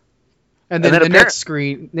 And then the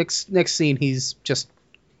next scene, he's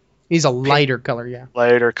a lighter color, yeah.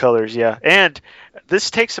 Lighter colors, yeah. And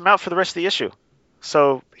this takes him out for the rest of the issue.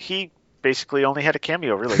 So he basically only had a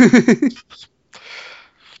cameo, really.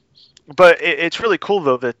 But it's really cool,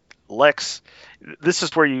 though, that Lex... This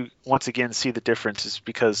is where you once again see the difference, is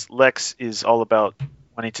because Lex is all about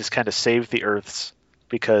wanting to kind of save the Earths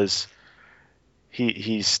because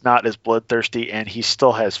he's not as bloodthirsty and he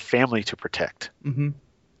still has family to protect. Mm-hmm.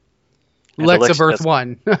 Lex of Earth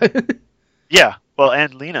 1. Yeah, well,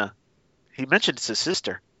 and Lena. He mentioned it's his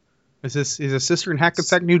sister. Is his sister in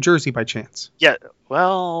Hackensack, New Jersey, by chance? Yeah.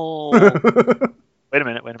 Well, wait a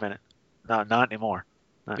minute. No, not anymore.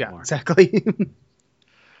 Anymore. Exactly.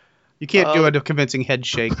 You can't do a convincing head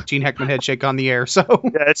shake, Gene Hackman head shake on the air. So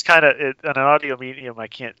yeah, it's kind of on an audio medium. I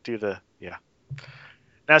can't do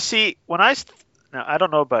Now, see, I don't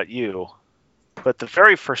know about you, but the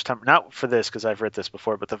very first time, not for this because I've read this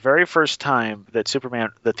before, but the very first time that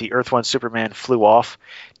the Earth 1 Superman flew off,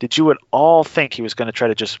 did you at all think he was going to try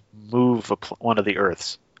to just move one of the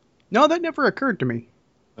Earths? No, that never occurred to me.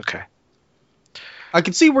 Okay. I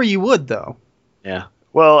can see where you would, though. Yeah.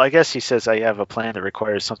 Well, I guess he says I have a plan that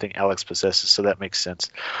requires something Alex possesses, so that makes sense.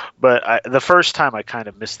 But the first time I kind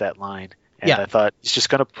of missed that line, and I thought he's just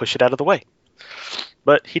going to push it out of the way.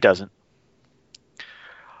 But he doesn't.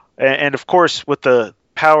 And of course, with the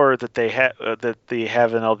power that they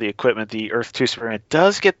have in all the equipment, the Earth 2 Superman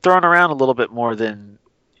does get thrown around a little bit more than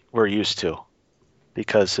we're used to,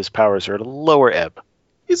 because his powers are at a lower ebb.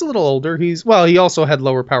 He's a little older. He also had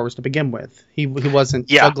lower powers to begin with. He wasn't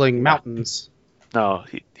juggling mountains. No,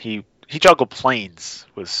 he juggled planes,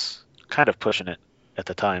 was kind of pushing it at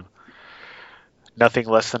the time. Nothing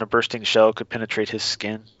less than a bursting shell could penetrate his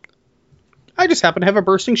skin. I just happen to have a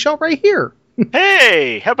bursting shell right here.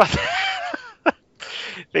 Hey, how about that?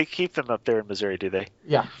 They keep them up there in Missouri, do they?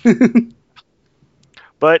 Yeah.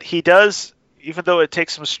 But he does, even though it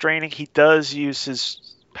takes some straining, he does use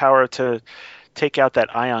his power to take out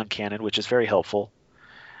that ion cannon, which is very helpful.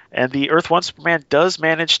 And the Earth 1 Superman does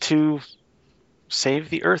manage to save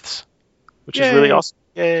the Earths, which is really awesome.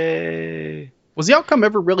 Yay! Was the outcome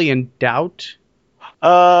ever really in doubt?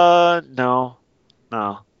 No.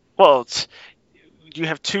 Well, you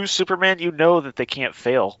have two Superman, you know that they can't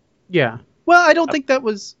fail. Yeah. Well, I don't think that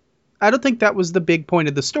was the big point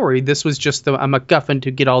of the story. This was just a MacGuffin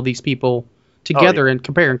to get all these people together and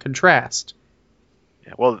compare and contrast.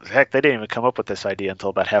 Yeah, well, heck, they didn't even come up with this idea until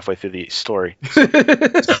about halfway through the story.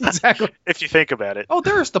 Exactly. If you think about it. Oh,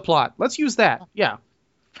 there's the plot. Let's use that. Yeah.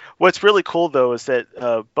 What's really cool, though, is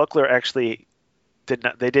that Buckler actually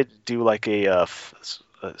didn't do like a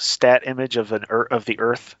stat image of the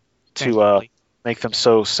Earth to make them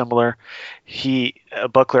so similar.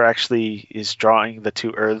 Buckler actually is drawing the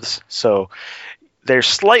two Earths, so they're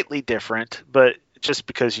slightly different, but just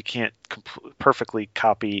because you can't perfectly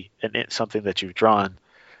copy something that you've drawn,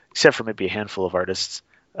 except for maybe a handful of artists.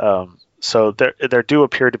 So there do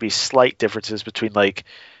appear to be slight differences between like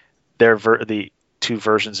the two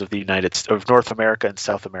versions of of North America and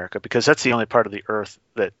South America, because that's the only part of the Earth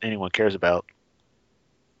that anyone cares about.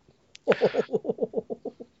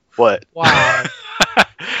 What? Wow.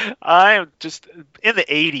 I am just in the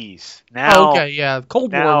 80s now. Okay, yeah.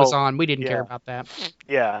 Cold War was on. We didn't care about that.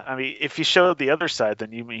 Yeah, I mean, if you showed the other side,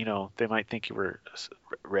 then you know they might think you were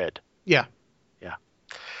red. Yeah. Yeah.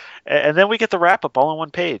 And then we get the wrap up all on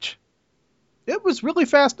one page. It was really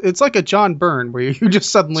fast. It's like a John Byrne where you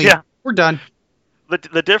just suddenly we're done.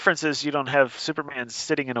 The difference is you don't have Superman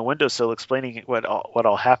sitting in a windowsill explaining what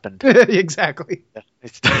all happened. Exactly. Yeah,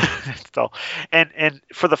 it's all. And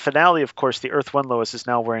for the finale, of course, the Earth 1 Lois is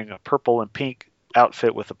now wearing a purple and pink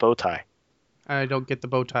outfit with a bow tie. I don't get the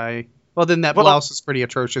bow tie. Well, then that blouse is pretty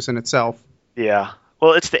atrocious in itself. Yeah.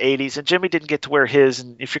 Well, it's the 80s, and Jimmy didn't get to wear his.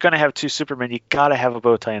 And if you're going to have two Supermen, you got to have a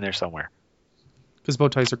bow tie in there somewhere. Because bow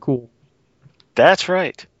ties are cool. That's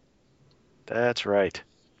right. That's right.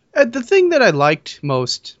 The thing that I liked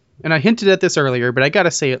most, and I hinted at this earlier, but I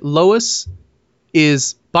gotta say it, Lois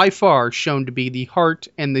is by far shown to be the heart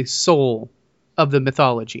and the soul of the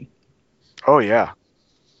mythology. Oh, yeah.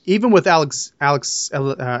 Even with Alex,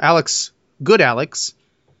 good Alex,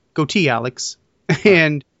 goatee Alex,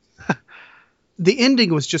 and the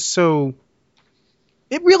ending was just so...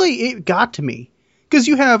 It got to me. Because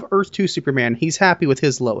you have Earth 2 Superman, he's happy with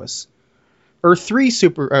his Lois. Earth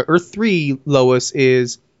 3 Lois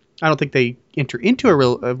is... I don't think they enter into a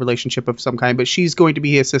relationship of some kind, but she's going to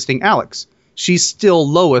be assisting Alex. She's still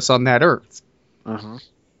Lois on that Earth. Uh-huh.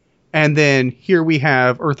 And then here we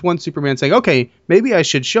have Earth 1 Superman saying, okay, maybe I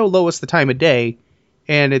should show Lois the time of day.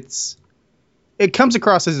 And it comes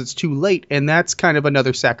across as it's too late, and that's kind of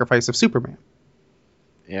another sacrifice of Superman.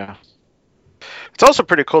 Yeah. It's also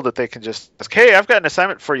pretty cool that they can just ask, hey, I've got an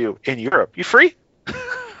assignment for you in Europe. You free?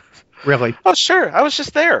 Really? Oh, sure. I was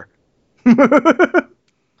just there.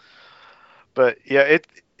 But yeah,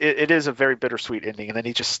 it is a very bittersweet ending, and then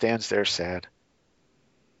he just stands there sad.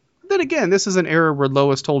 Then again, this is an era where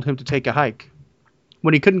Lois told him to take a hike.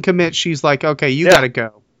 When he couldn't commit, she's like, okay, you gotta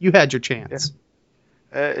go. You had your chance.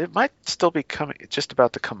 Yeah. It might still be just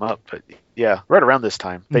about to come up, but yeah, right around this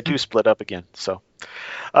time. They do split up again. So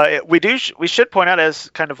we should point out, as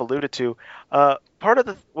kind of alluded to, part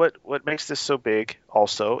of what makes this so big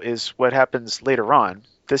also is what happens later on.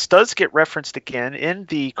 This does get referenced again in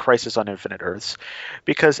the Crisis on Infinite Earths,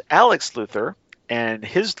 because Alex Luthor and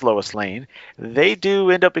his Lois Lane, they do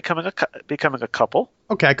end up becoming a couple.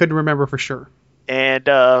 Okay, I couldn't remember for sure.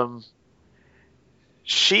 And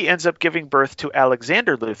she ends up giving birth to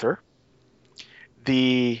Alexander Luthor,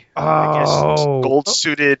 the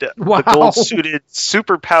gold-suited,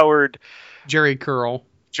 super-powered Jerry Curl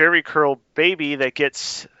baby that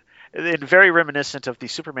gets, very reminiscent of the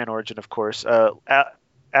Superman origin, of course.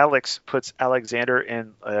 Alex puts Alexander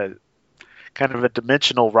in kind of a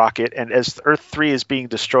dimensional rocket, and as Earth 3 is being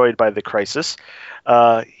destroyed by the Crisis,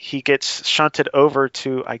 he gets shunted over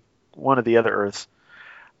to one of the other Earths.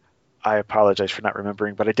 I apologize for not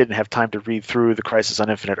remembering, but I didn't have time to read through the Crisis on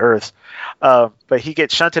Infinite Earths. But he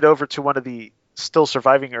gets shunted over to one of the still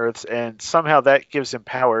surviving Earths, and somehow that gives him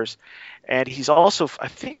powers. And he's also, I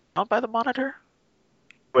think, found by the Monitor.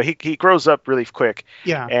 Well, he grows up really quick.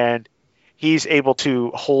 Yeah. And he's able to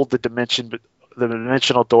hold the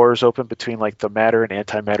dimensional doors open between like the matter and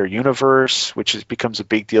antimatter universe, which becomes a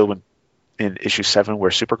big deal in issue 7 where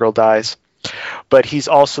Supergirl dies. But he's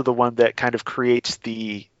also the one that kind of creates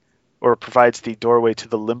provides the doorway to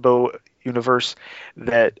the Limbo universe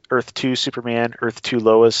that Earth 2 Superman, Earth 2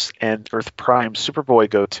 Lois, and Earth Prime Superboy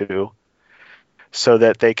go to, so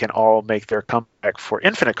that they can all make their comeback for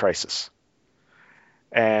Infinite Crisis.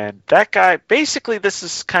 And that guy, basically, this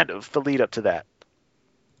is kind of the lead up to that.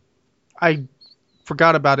 I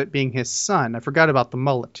forgot about it being his son. I forgot about the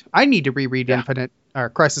mullet. I need to reread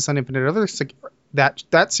Crisis on Infinite Earths,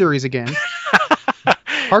 that series again.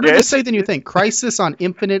 Harder to say than you think. Crisis on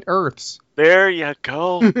Infinite Earths. There you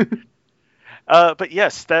go. But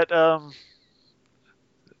yes, that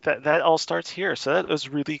all starts here. So that was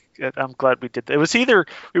really. I'm glad we did that. It was we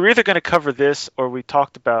were either going to cover this or we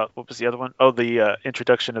talked about what was the other one? Oh, the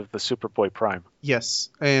introduction of the Superboy Prime. Yes,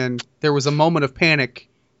 and there was a moment of panic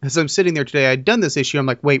as I'm sitting there today. I'd done this issue. I'm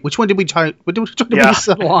like, wait, which one did we try? Which one did we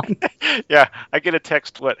settle on? Yeah, I get a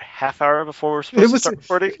text half hour before we're supposed to start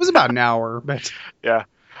recording. It was about an hour, but yeah.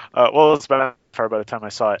 Well, it was about an hour by the time I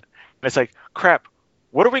saw it. And it's like, crap.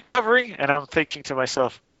 What are we covering? And I'm thinking to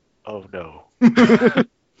myself, oh no.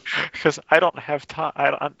 Because I don't have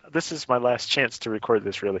time. This is my last chance to record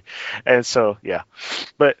this, really. And so, yeah.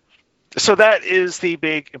 So that is the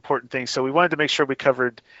big important thing. So we wanted to make sure we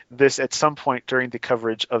covered this at some point during the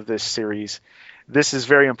coverage of this series. This is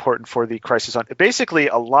very important for the Crisis on... Basically,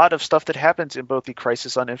 a lot of stuff that happens in both the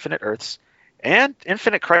Crisis on Infinite Earths and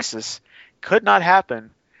Infinite Crisis could not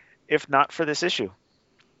happen if not for this issue.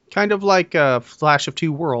 Kind of like a Flash of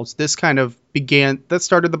Two Worlds. This kind of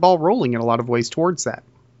started the ball rolling in a lot of ways towards that.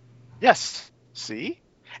 Yes. See?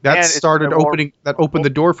 That opened the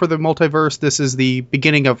door for the multiverse. This is the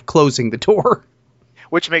beginning of closing the door.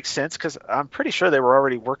 Which makes sense, because I'm pretty sure they were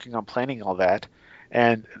already working on planning all that.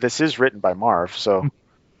 And this is written by Marv, so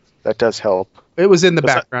that does help. It was in the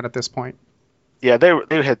background at this point. Yeah, they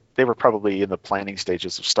were probably in the planning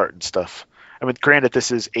stages of starting stuff. I mean, granted,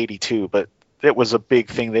 this is 82, but it was a big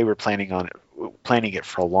thing. They were planning it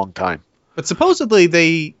for a long time. But supposedly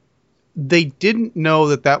they didn't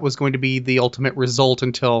know that was going to be the ultimate result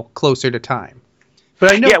until closer to time.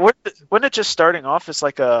 But I know, wasn't it just starting off as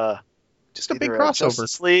like just a big crossover,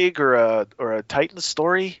 Justice League or a Titans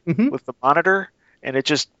story with the Monitor, and it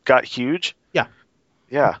just got huge. Yeah.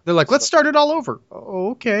 They're like, let's start it all over.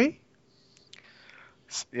 Oh, okay.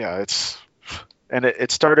 Yeah,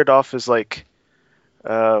 it started off as like.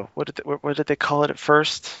 What did they call it at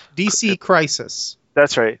first? DC Crisis.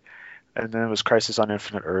 That's right. And then it was Crisis on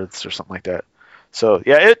Infinite Earths or something like that. So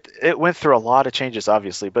yeah, it went through a lot of changes,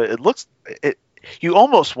 obviously, but you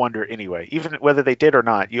almost wonder anyway, even whether they did or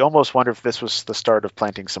not, you almost wonder if this was the start of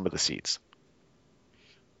planting some of the seeds.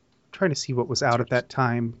 I'm trying to see what was out at that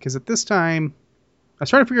time, because at this time I was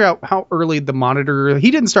trying to figure out how early the Monitor.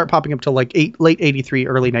 He didn't start popping up till like late 83,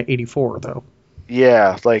 early 84 though.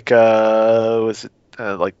 Yeah, like was it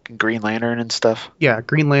like Green Lantern and stuff? Yeah,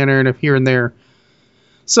 Green Lantern here and there.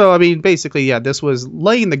 So, I mean, basically, yeah, this was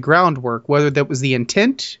laying the groundwork. Whether that was the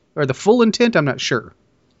intent or the full intent, I'm not sure.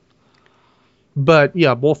 But,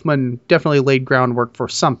 yeah, Wolfman definitely laid groundwork for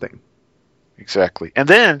something. Exactly. And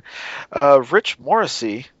then Rich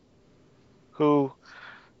Morrissey, who,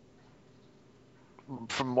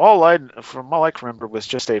 from all I can remember, was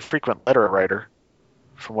just a frequent letter writer,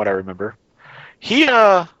 from what I remember. He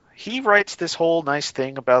writes this whole nice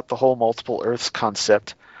thing about the whole multiple Earths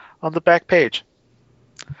concept on the back page.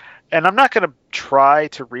 And I'm not going to try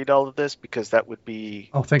to read all of this because that would be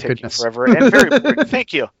taking forever and very boring.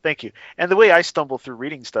 Thank you. And the way I stumble through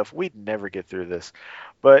reading stuff, we'd never get through this.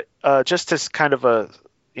 But just to kind of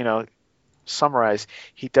summarize,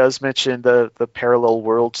 he does mention the parallel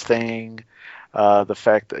worlds thing, the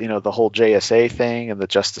fact that the whole JSA thing and the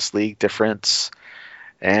Justice League difference,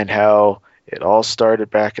 and how it all started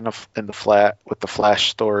back in the flat with the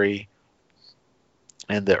Flash story.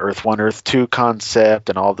 And the Earth 1, Earth 2 concept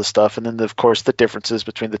and all the stuff. And then, of course, the differences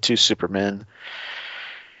between the two Supermen.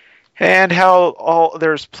 And how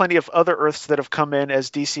there's plenty of other Earths that have come in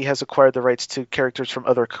as DC has acquired the rights to characters from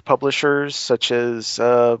other publishers, such as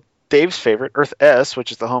Dave's favorite, Earth S,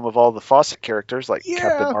 which is the home of all the Fawcett characters like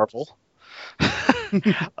Captain Marvel.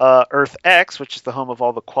 Earth X, which is the home of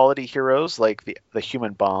all the quality heroes like the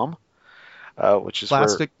Human Bomb, which is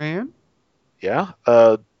Plastic Man. Yeah.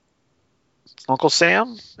 Uncle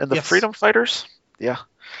Sam and the Freedom Fighters. Yeah.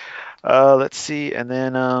 Let's see. And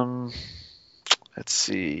then, let's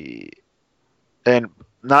see. And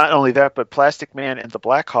not only that, but Plastic Man and the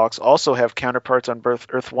Blackhawks also have counterparts on both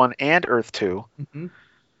Earth 1 and Earth 2. Mm-hmm.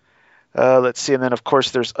 Let's see. And then, of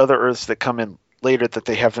course, there's other Earths that come in later that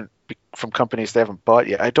they haven't, from companies they haven't bought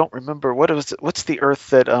yet. I don't remember. What's the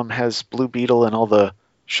Earth that has Blue Beetle and all the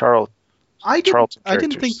Charlton characters? I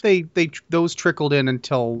didn't think those trickled in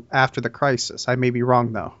until after the Crisis. I may be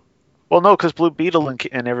wrong, though. Well, no, because Blue Beetle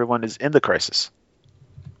and everyone is in the Crisis.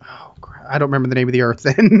 Oh, crap. I don't remember the name of the Earth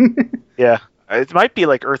then. Yeah. It might be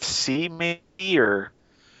like Earth C, maybe, or...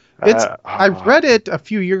 I read it a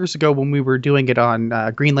few years ago when we were doing it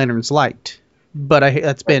on Green Lantern's Light, but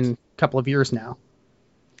that's been a couple of years now.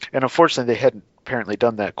 And unfortunately, they hadn't apparently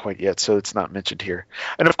done that quite yet, so it's not mentioned here.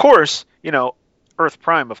 And of course, Earth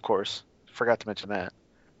Prime, of course, forgot to mention that,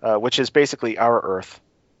 which is basically our Earth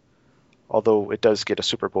Although it does get a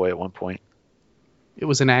Superboy at one point. It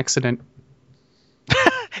was an accident.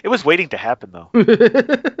 It was waiting to happen, though.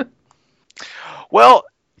 Well,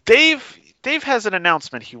 Dave has an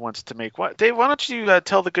announcement he wants to make. Dave, why don't you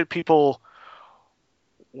tell the good people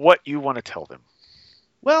what you want to tell them?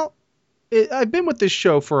 Well, I've been with this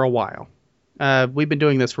show for a while. We've been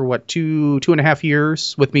doing this for, 2.5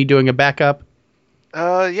 years with me doing a backup?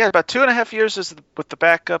 Yeah, about 2.5 years with the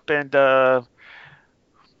backup, and a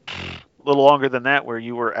little longer than that where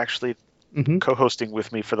you were actually co-hosting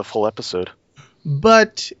with me for the full episode.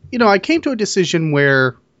 But, I came to a decision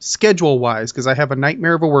where, schedule-wise, because I have a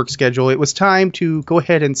nightmare of a work schedule, it was time to go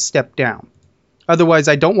ahead and step down. Otherwise,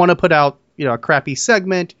 I don't want to put out, a crappy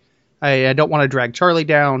segment. I don't want to drag Charlie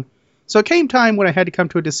down. So it came time when I had to come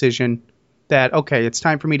to a decision that, okay, it's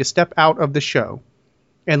time for me to step out of the show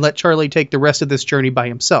and let Charlie take the rest of this journey by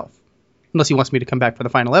himself. Unless he wants me to come back for the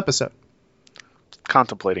final episode.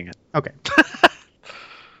 Contemplating it. Okay.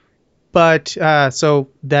 But, so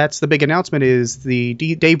that's the big announcement is the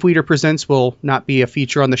Dave Weeder Presents will not be a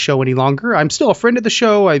feature on the show any longer. I'm still a friend of the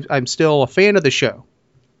show. I'm still a fan of the show.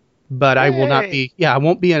 But I will not be, I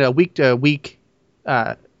won't be in a week-to-week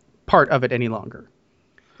part of it any longer.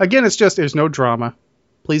 Again, it's just, there's no drama.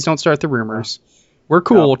 Please don't start the rumors. We're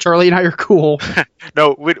cool. No. Charlie and I are cool.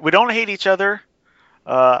 No, we don't hate each other.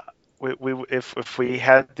 If we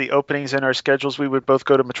had the openings in our schedules, we would both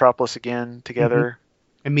go to Metropolis again together.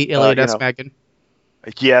 And meet Elliot S. Magan.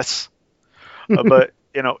 Yes. But,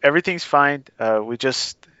 everything's fine.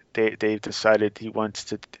 Dave decided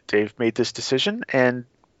Dave made this decision, and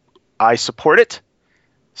I support it.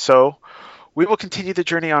 So we will continue the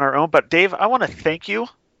journey on our own. But Dave, I want to thank you.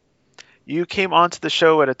 You came onto the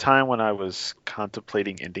show at a time when I was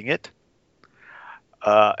contemplating ending it.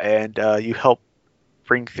 And you helped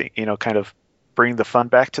bring the fun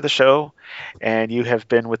back to the show, and you have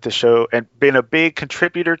been with the show and been a big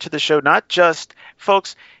contributor to the show. Not just,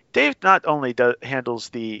 folks, Dave not only handles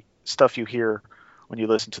the stuff you hear when you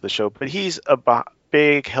listen to the show, but he's a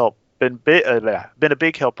big help, been a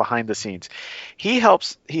big help behind the scenes. He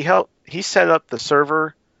set up the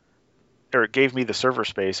server, or gave me the server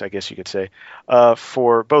space, I guess you could say,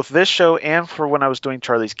 for both this show and for when I was doing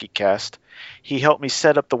Charlie's Geekcast. He helped me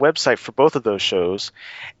set up the website for both of those shows,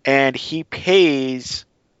 and he pays,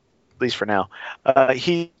 at least for now,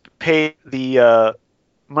 he paid the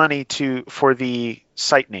money for the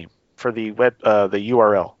site name, for the web, the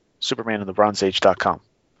URL, supermanandthebronzeage.com.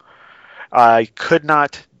 I could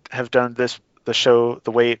not have done the show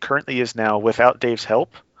the way it currently is now without Dave's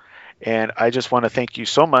help, and I just want to thank you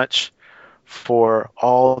so much for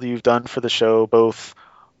all you've done for the show, both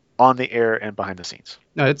on the air and behind the scenes.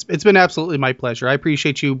 No, it's been absolutely my pleasure. I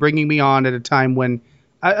appreciate you bringing me on at a time when,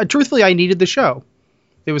 truthfully, I needed the show.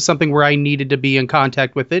 It was something where I needed to be in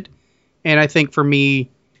contact with it. And I think for me,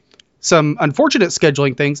 some unfortunate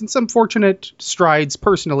scheduling things and some fortunate strides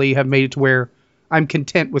personally have made it to where I'm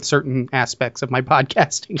content with certain aspects of my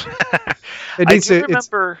podcasting. I do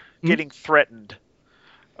remember getting threatened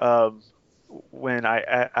when I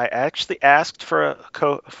actually asked for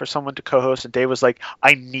someone to co-host, and Dave was like,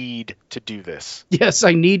 "I need to do this." Yes,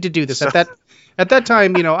 I need to do this. So. At that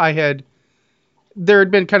time, there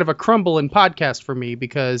had been kind of a crumble in podcast for me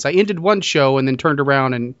because I ended one show and then turned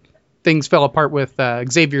around and things fell apart with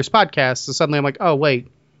Xavier's podcast. So suddenly I'm like, oh wait,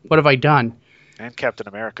 what have I done? And Captain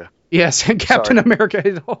America. Yes, and Captain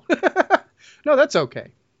America. No, that's okay.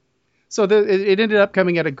 So it ended up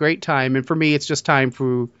coming at a great time, and for me, it's just time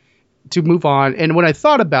to move on. And when I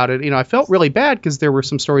thought about it, I felt really bad because there were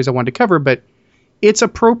some stories I wanted to cover, but it's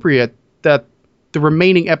appropriate that the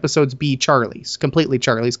remaining episodes be Charlie's, completely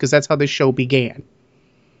Charlie's, because that's how this show began.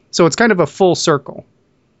 So it's kind of a full circle.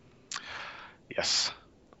 Yes.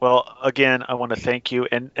 Well, again, I want to thank you,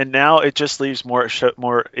 and now it just leaves more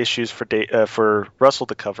issues for Russell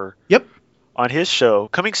to cover. Yep. On his show,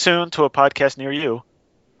 coming soon to a podcast near you.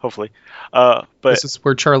 Hopefully. But this is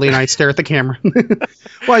where Charlie and I stare at the camera.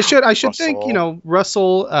 Well, I should Russell. Thank,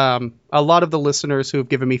 Russell, a lot of the listeners who have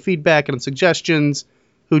given me feedback and suggestions,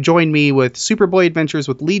 who joined me with Superboy Adventures,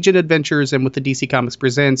 with Legion Adventures, and with the DC Comics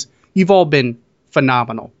Presents. You've all been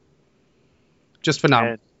phenomenal. Just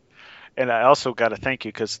phenomenal. And I also got to thank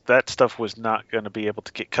you because that stuff was not going to be able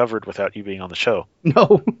to get covered without you being on the show.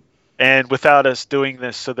 No. And without us doing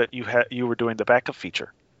this so that you were doing the backup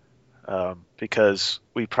feature. Because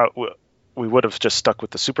we would have just stuck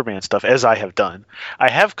with the Superman stuff, as I have done.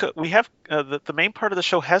 The main part of the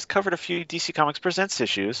show has covered a few DC Comics Presents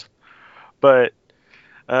issues, but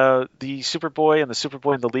the Superboy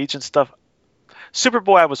and the Legion stuff.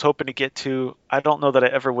 Superboy I was hoping to get to. I don't know that I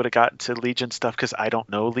ever would have gotten to Legion stuff because I don't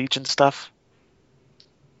know Legion stuff.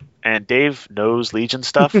 and Dave knows Legion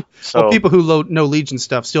stuff. So well, people who know Legion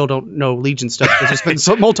stuff still don't know Legion stuff because there's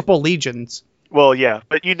been multiple Legions. Well, yeah,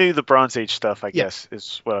 but you knew the Bronze Age stuff, I guess,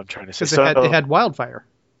 is what I'm trying to say. Because it had Wildfire.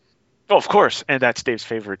 Oh, of course, and that's Dave's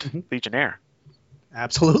favorite Legionnaire.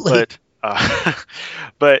 Absolutely.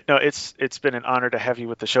 But no, it's been an honor to have you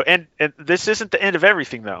with the show. And this isn't the end of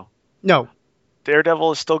everything, though. No.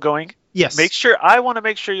 Daredevil is still going. Yes. I want to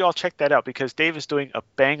make sure you all check that out because Dave is doing a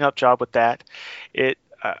bang-up job with that. It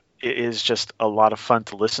is just a lot of fun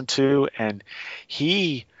to listen to, and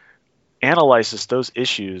he analyzes those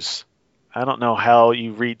issues. I don't know how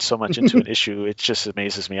you read so much into an issue. It just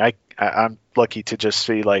amazes me. I'm lucky to just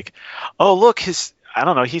see like, oh, look, he's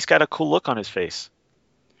got a cool look on his face.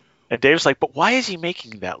 And Dave's like, but why is he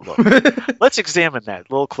making that look? Let's examine that a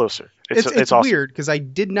little closer. It's awesome. Weird because I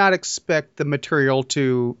did not expect the material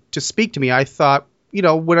to speak to me. I thought,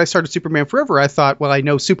 when I started Superman Forever, I thought, well, I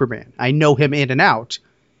know Superman. I know him in and out.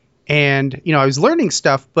 And, I was learning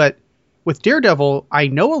stuff, but with Daredevil, I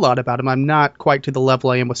know a lot about him. I'm not quite to the level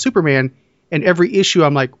I am with Superman. And every issue,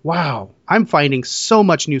 I'm like, wow, I'm finding so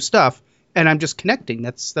much new stuff, and I'm just connecting.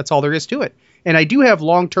 That's all there is to it. And I do have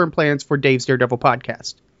long-term plans for Dave's Daredevil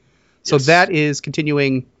podcast. So that is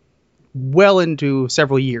continuing well into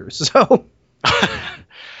several years. So,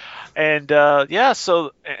 and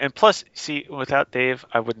plus, see, without Dave,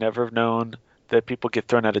 I would never have known that people get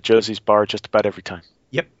thrown out of Josie's Bar just about every time.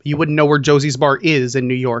 Yep, you wouldn't know where Josie's Bar is in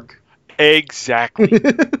New York. Exactly.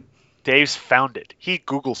 Dave's found it. He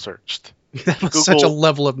Google searched. That was such a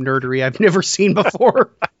level of nerdery I've never seen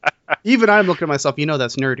before. Even I'm looking at myself.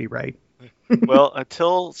 That's nerdy, right? Well,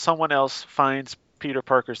 until someone else finds Peter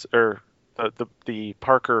Parker's or the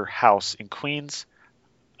Parker house in Queens,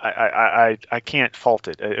 I can't fault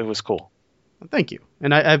it. It was cool. Well, thank you,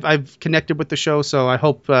 and I've connected with the show, so I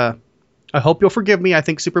hope you'll forgive me. I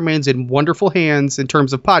think Superman's in wonderful hands in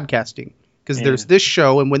terms of podcasting because there's this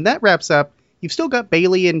show, and when that wraps up, you've still got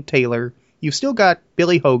Bailey and Taylor, you've still got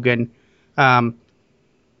Billy Hogan,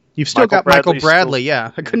 you've still got Michael Bradley.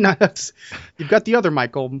 Yeah, I could not have. You've got the other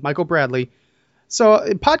Michael Bradley. So,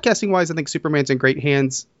 podcasting-wise, I think Superman's in great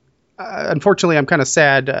hands. Unfortunately, I'm kind of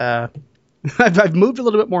sad. I've moved a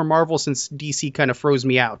little bit more Marvel since DC kind of froze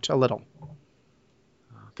me out a little.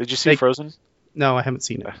 Did you see Frozen? No, I haven't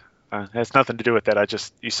seen it. It has nothing to do with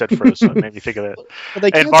that. You said Frozen, so it made me think of that. Well,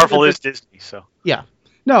 and Marvel is Disney, so. Yeah.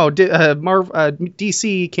 No,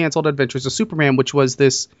 DC canceled Adventures of Superman, which was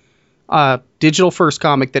this digital-first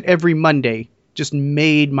comic that every Monday just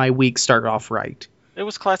made my week start off right. It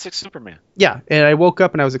was classic Superman. Yeah, and I woke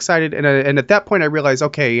up and I was excited, and at that point I realized,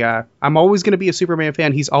 okay, I'm always going to be a Superman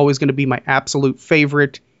fan. He's always going to be my absolute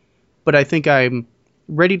favorite, but I think I'm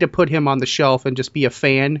ready to put him on the shelf and just be a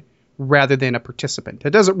fan rather than a participant.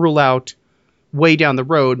 It doesn't rule out way down the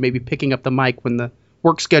road maybe picking up the mic when the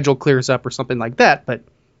work schedule clears up or something like that, but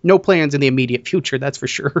no plans in the immediate future, that's for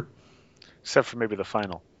sure. Except for maybe the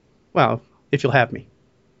final. Well, if you'll have me.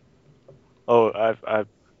 Oh,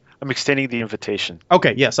 I'm extending the invitation.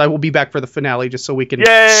 Okay, yes, I will be back for the finale just so we can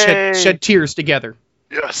shed tears together.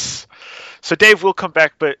 Yes. So, Dave, we'll come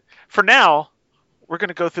back, but for now, we're going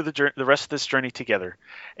to go through the rest of this journey together.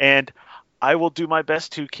 And I will do my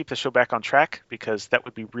best to keep the show back on track because that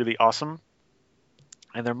would be really awesome.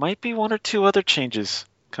 And there might be one or two other changes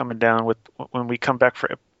coming down when we come back for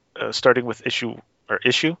starting with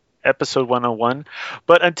episode 101.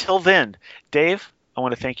 But until then, Dave, I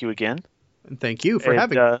want to thank you again. And thank you for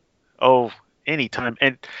having me. Anytime.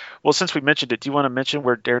 And well, since we mentioned it, do you want to mention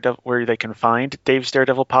where they can find Dave's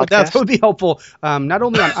Daredevil podcast? That would be helpful. Not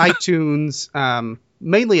only on iTunes,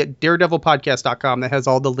 mainly at daredevilpodcast.com. That has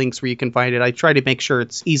all the links where you can find it. I try to make sure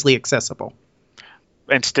it's easily accessible.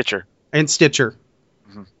 And Stitcher.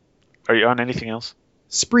 Mm-hmm. Are you on anything else?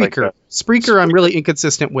 Spreaker. Spreaker I'm really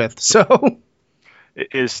inconsistent with. So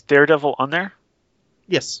is Daredevil on there?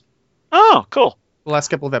 Yes. Oh, cool. The last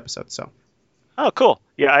couple of episodes, so. Oh, cool.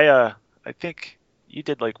 Yeah, I think you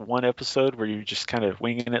did like one episode where you were just kind of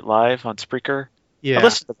winging it live on Spreaker. Yeah. I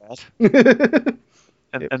listened to that.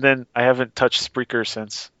 and then I haven't touched Spreaker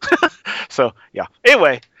since. So, yeah.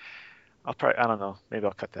 Anyway, I don't know. Maybe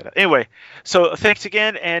I'll cut that out. Anyway, so thanks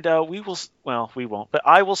again, and we won't, but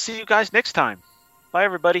I will see you guys next time. Bye,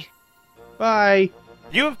 everybody. Bye.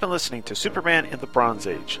 You have been listening to Superman in the Bronze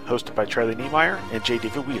Age, hosted by Charlie Niemeyer and J.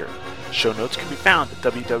 David Weeder. Show notes can be found at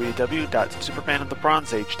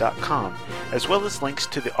www.supermaninthebronzeage.com, as well as links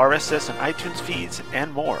to the RSS and iTunes feeds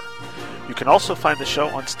and more. You can also find the show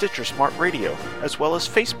on Stitcher Smart Radio, as well as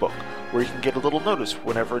Facebook, where you can get a little notice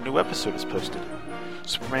whenever a new episode is posted.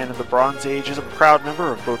 Superman in the Bronze Age is a proud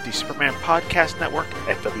member of both the Superman Podcast Network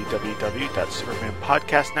at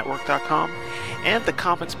www.supermanpodcastnetwork.com and the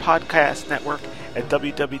Comics Podcast Network at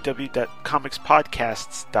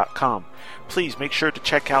www.comicspodcasts.com. Please make sure to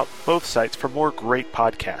check out both sites for more great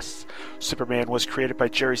podcasts. Superman was created by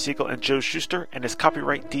Jerry Siegel and Joe Shuster and is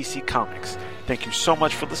copyright DC Comics. Thank you so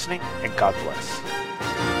much for listening, and God bless.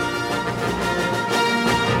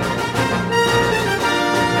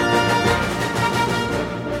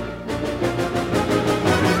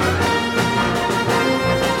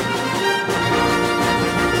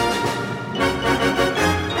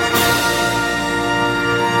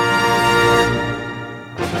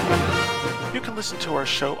 Listen to our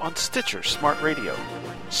show on Stitcher Smart Radio.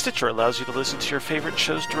 Stitcher allows you to listen to your favorite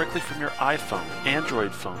shows directly from your iPhone,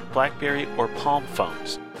 Android phone, BlackBerry, or Palm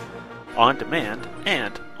phones, on demand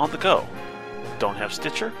and on the go. Don't have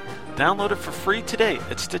Stitcher? Download it for free today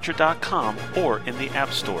at Stitcher.com or in the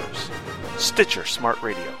app stores. Stitcher Smart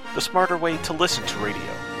Radio, the smarter way to listen to radio.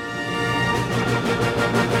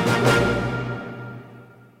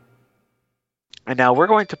 And now we're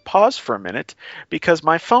going to pause for a minute because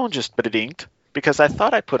my phone just dinged. Because I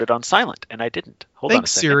thought I put it on silent, and I didn't. Hold on a second.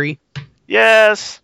 Thanks, Siri. Yes.